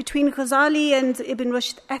 and Between Ghazali and Ibn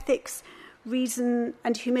Rushd, Ethics, Reason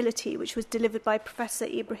and Humility, which was delivered by Professor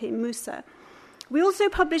Ibrahim Musa. We also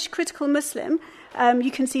publish Critical Muslim. You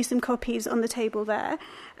can see some copies on the table there.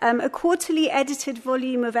 A quarterly edited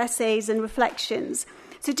volume of essays and reflections.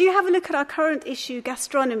 So do have a look at our current issue,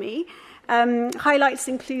 Gastronomy. Highlights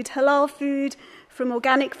include halal food, from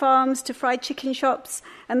organic farms to fried chicken shops,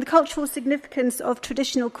 and the cultural significance of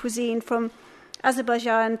traditional cuisine from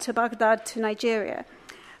Azerbaijan to Baghdad to Nigeria.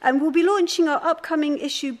 And we'll be launching our upcoming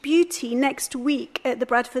issue, Beauty, next week at the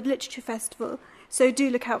Bradford Literature Festival, so do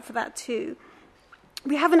look out for that too.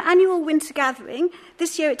 We have an annual winter gathering.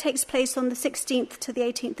 This year it takes place on the 16th to the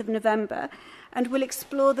 18th of November, and we'll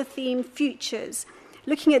explore the theme Futures,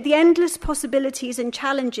 looking at the endless possibilities and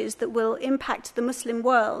challenges that will impact the Muslim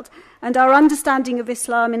world and our understanding of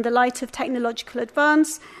Islam in the light of technological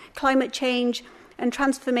advance, climate change, and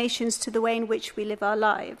transformations to the way in which we live our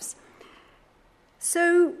lives.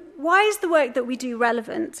 So why is the work that we do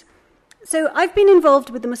relevant? So I've been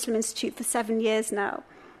involved with the Muslim Institute for 7 years now,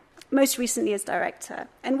 most recently as director.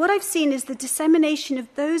 And what I've seen is the dissemination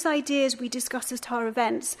of those ideas we discuss at our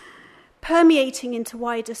events permeating into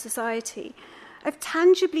wider society. I've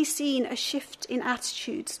tangibly seen a shift in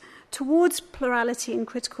attitudes towards plurality and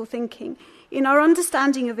critical thinking in our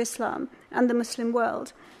understanding of Islam and the Muslim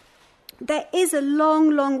world. There is a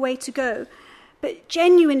long, long way to go, but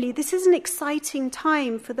genuinely, this is an exciting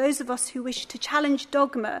time for those of us who wish to challenge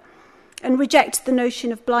dogma and reject the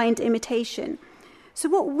notion of blind imitation. So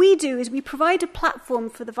what we do is we provide a platform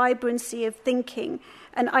for the vibrancy of thinking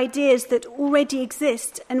and ideas that already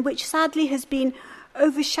exist and which sadly has been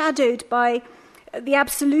overshadowed by the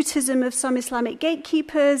absolutism of some Islamic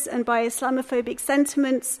gatekeepers and by Islamophobic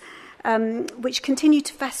sentiments which continue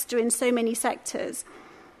to fester in so many sectors.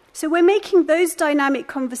 So we're making those dynamic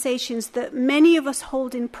conversations that many of us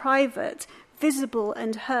hold in private visible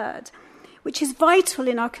and heard, which is vital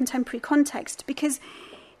in our contemporary context, because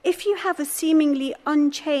if you have a seemingly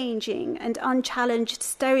unchanging and unchallenged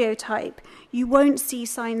stereotype, you won't see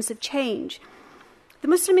signs of change. The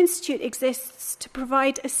Muslim Institute exists to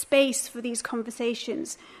provide a space for these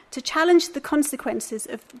conversations, to challenge the consequences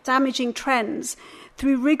of damaging trends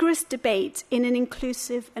through rigorous debate in an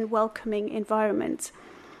inclusive and welcoming environment.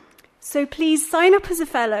 So please sign up as a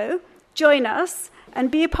fellow, join us, and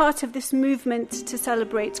be a part of this movement to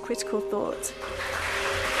celebrate critical thought.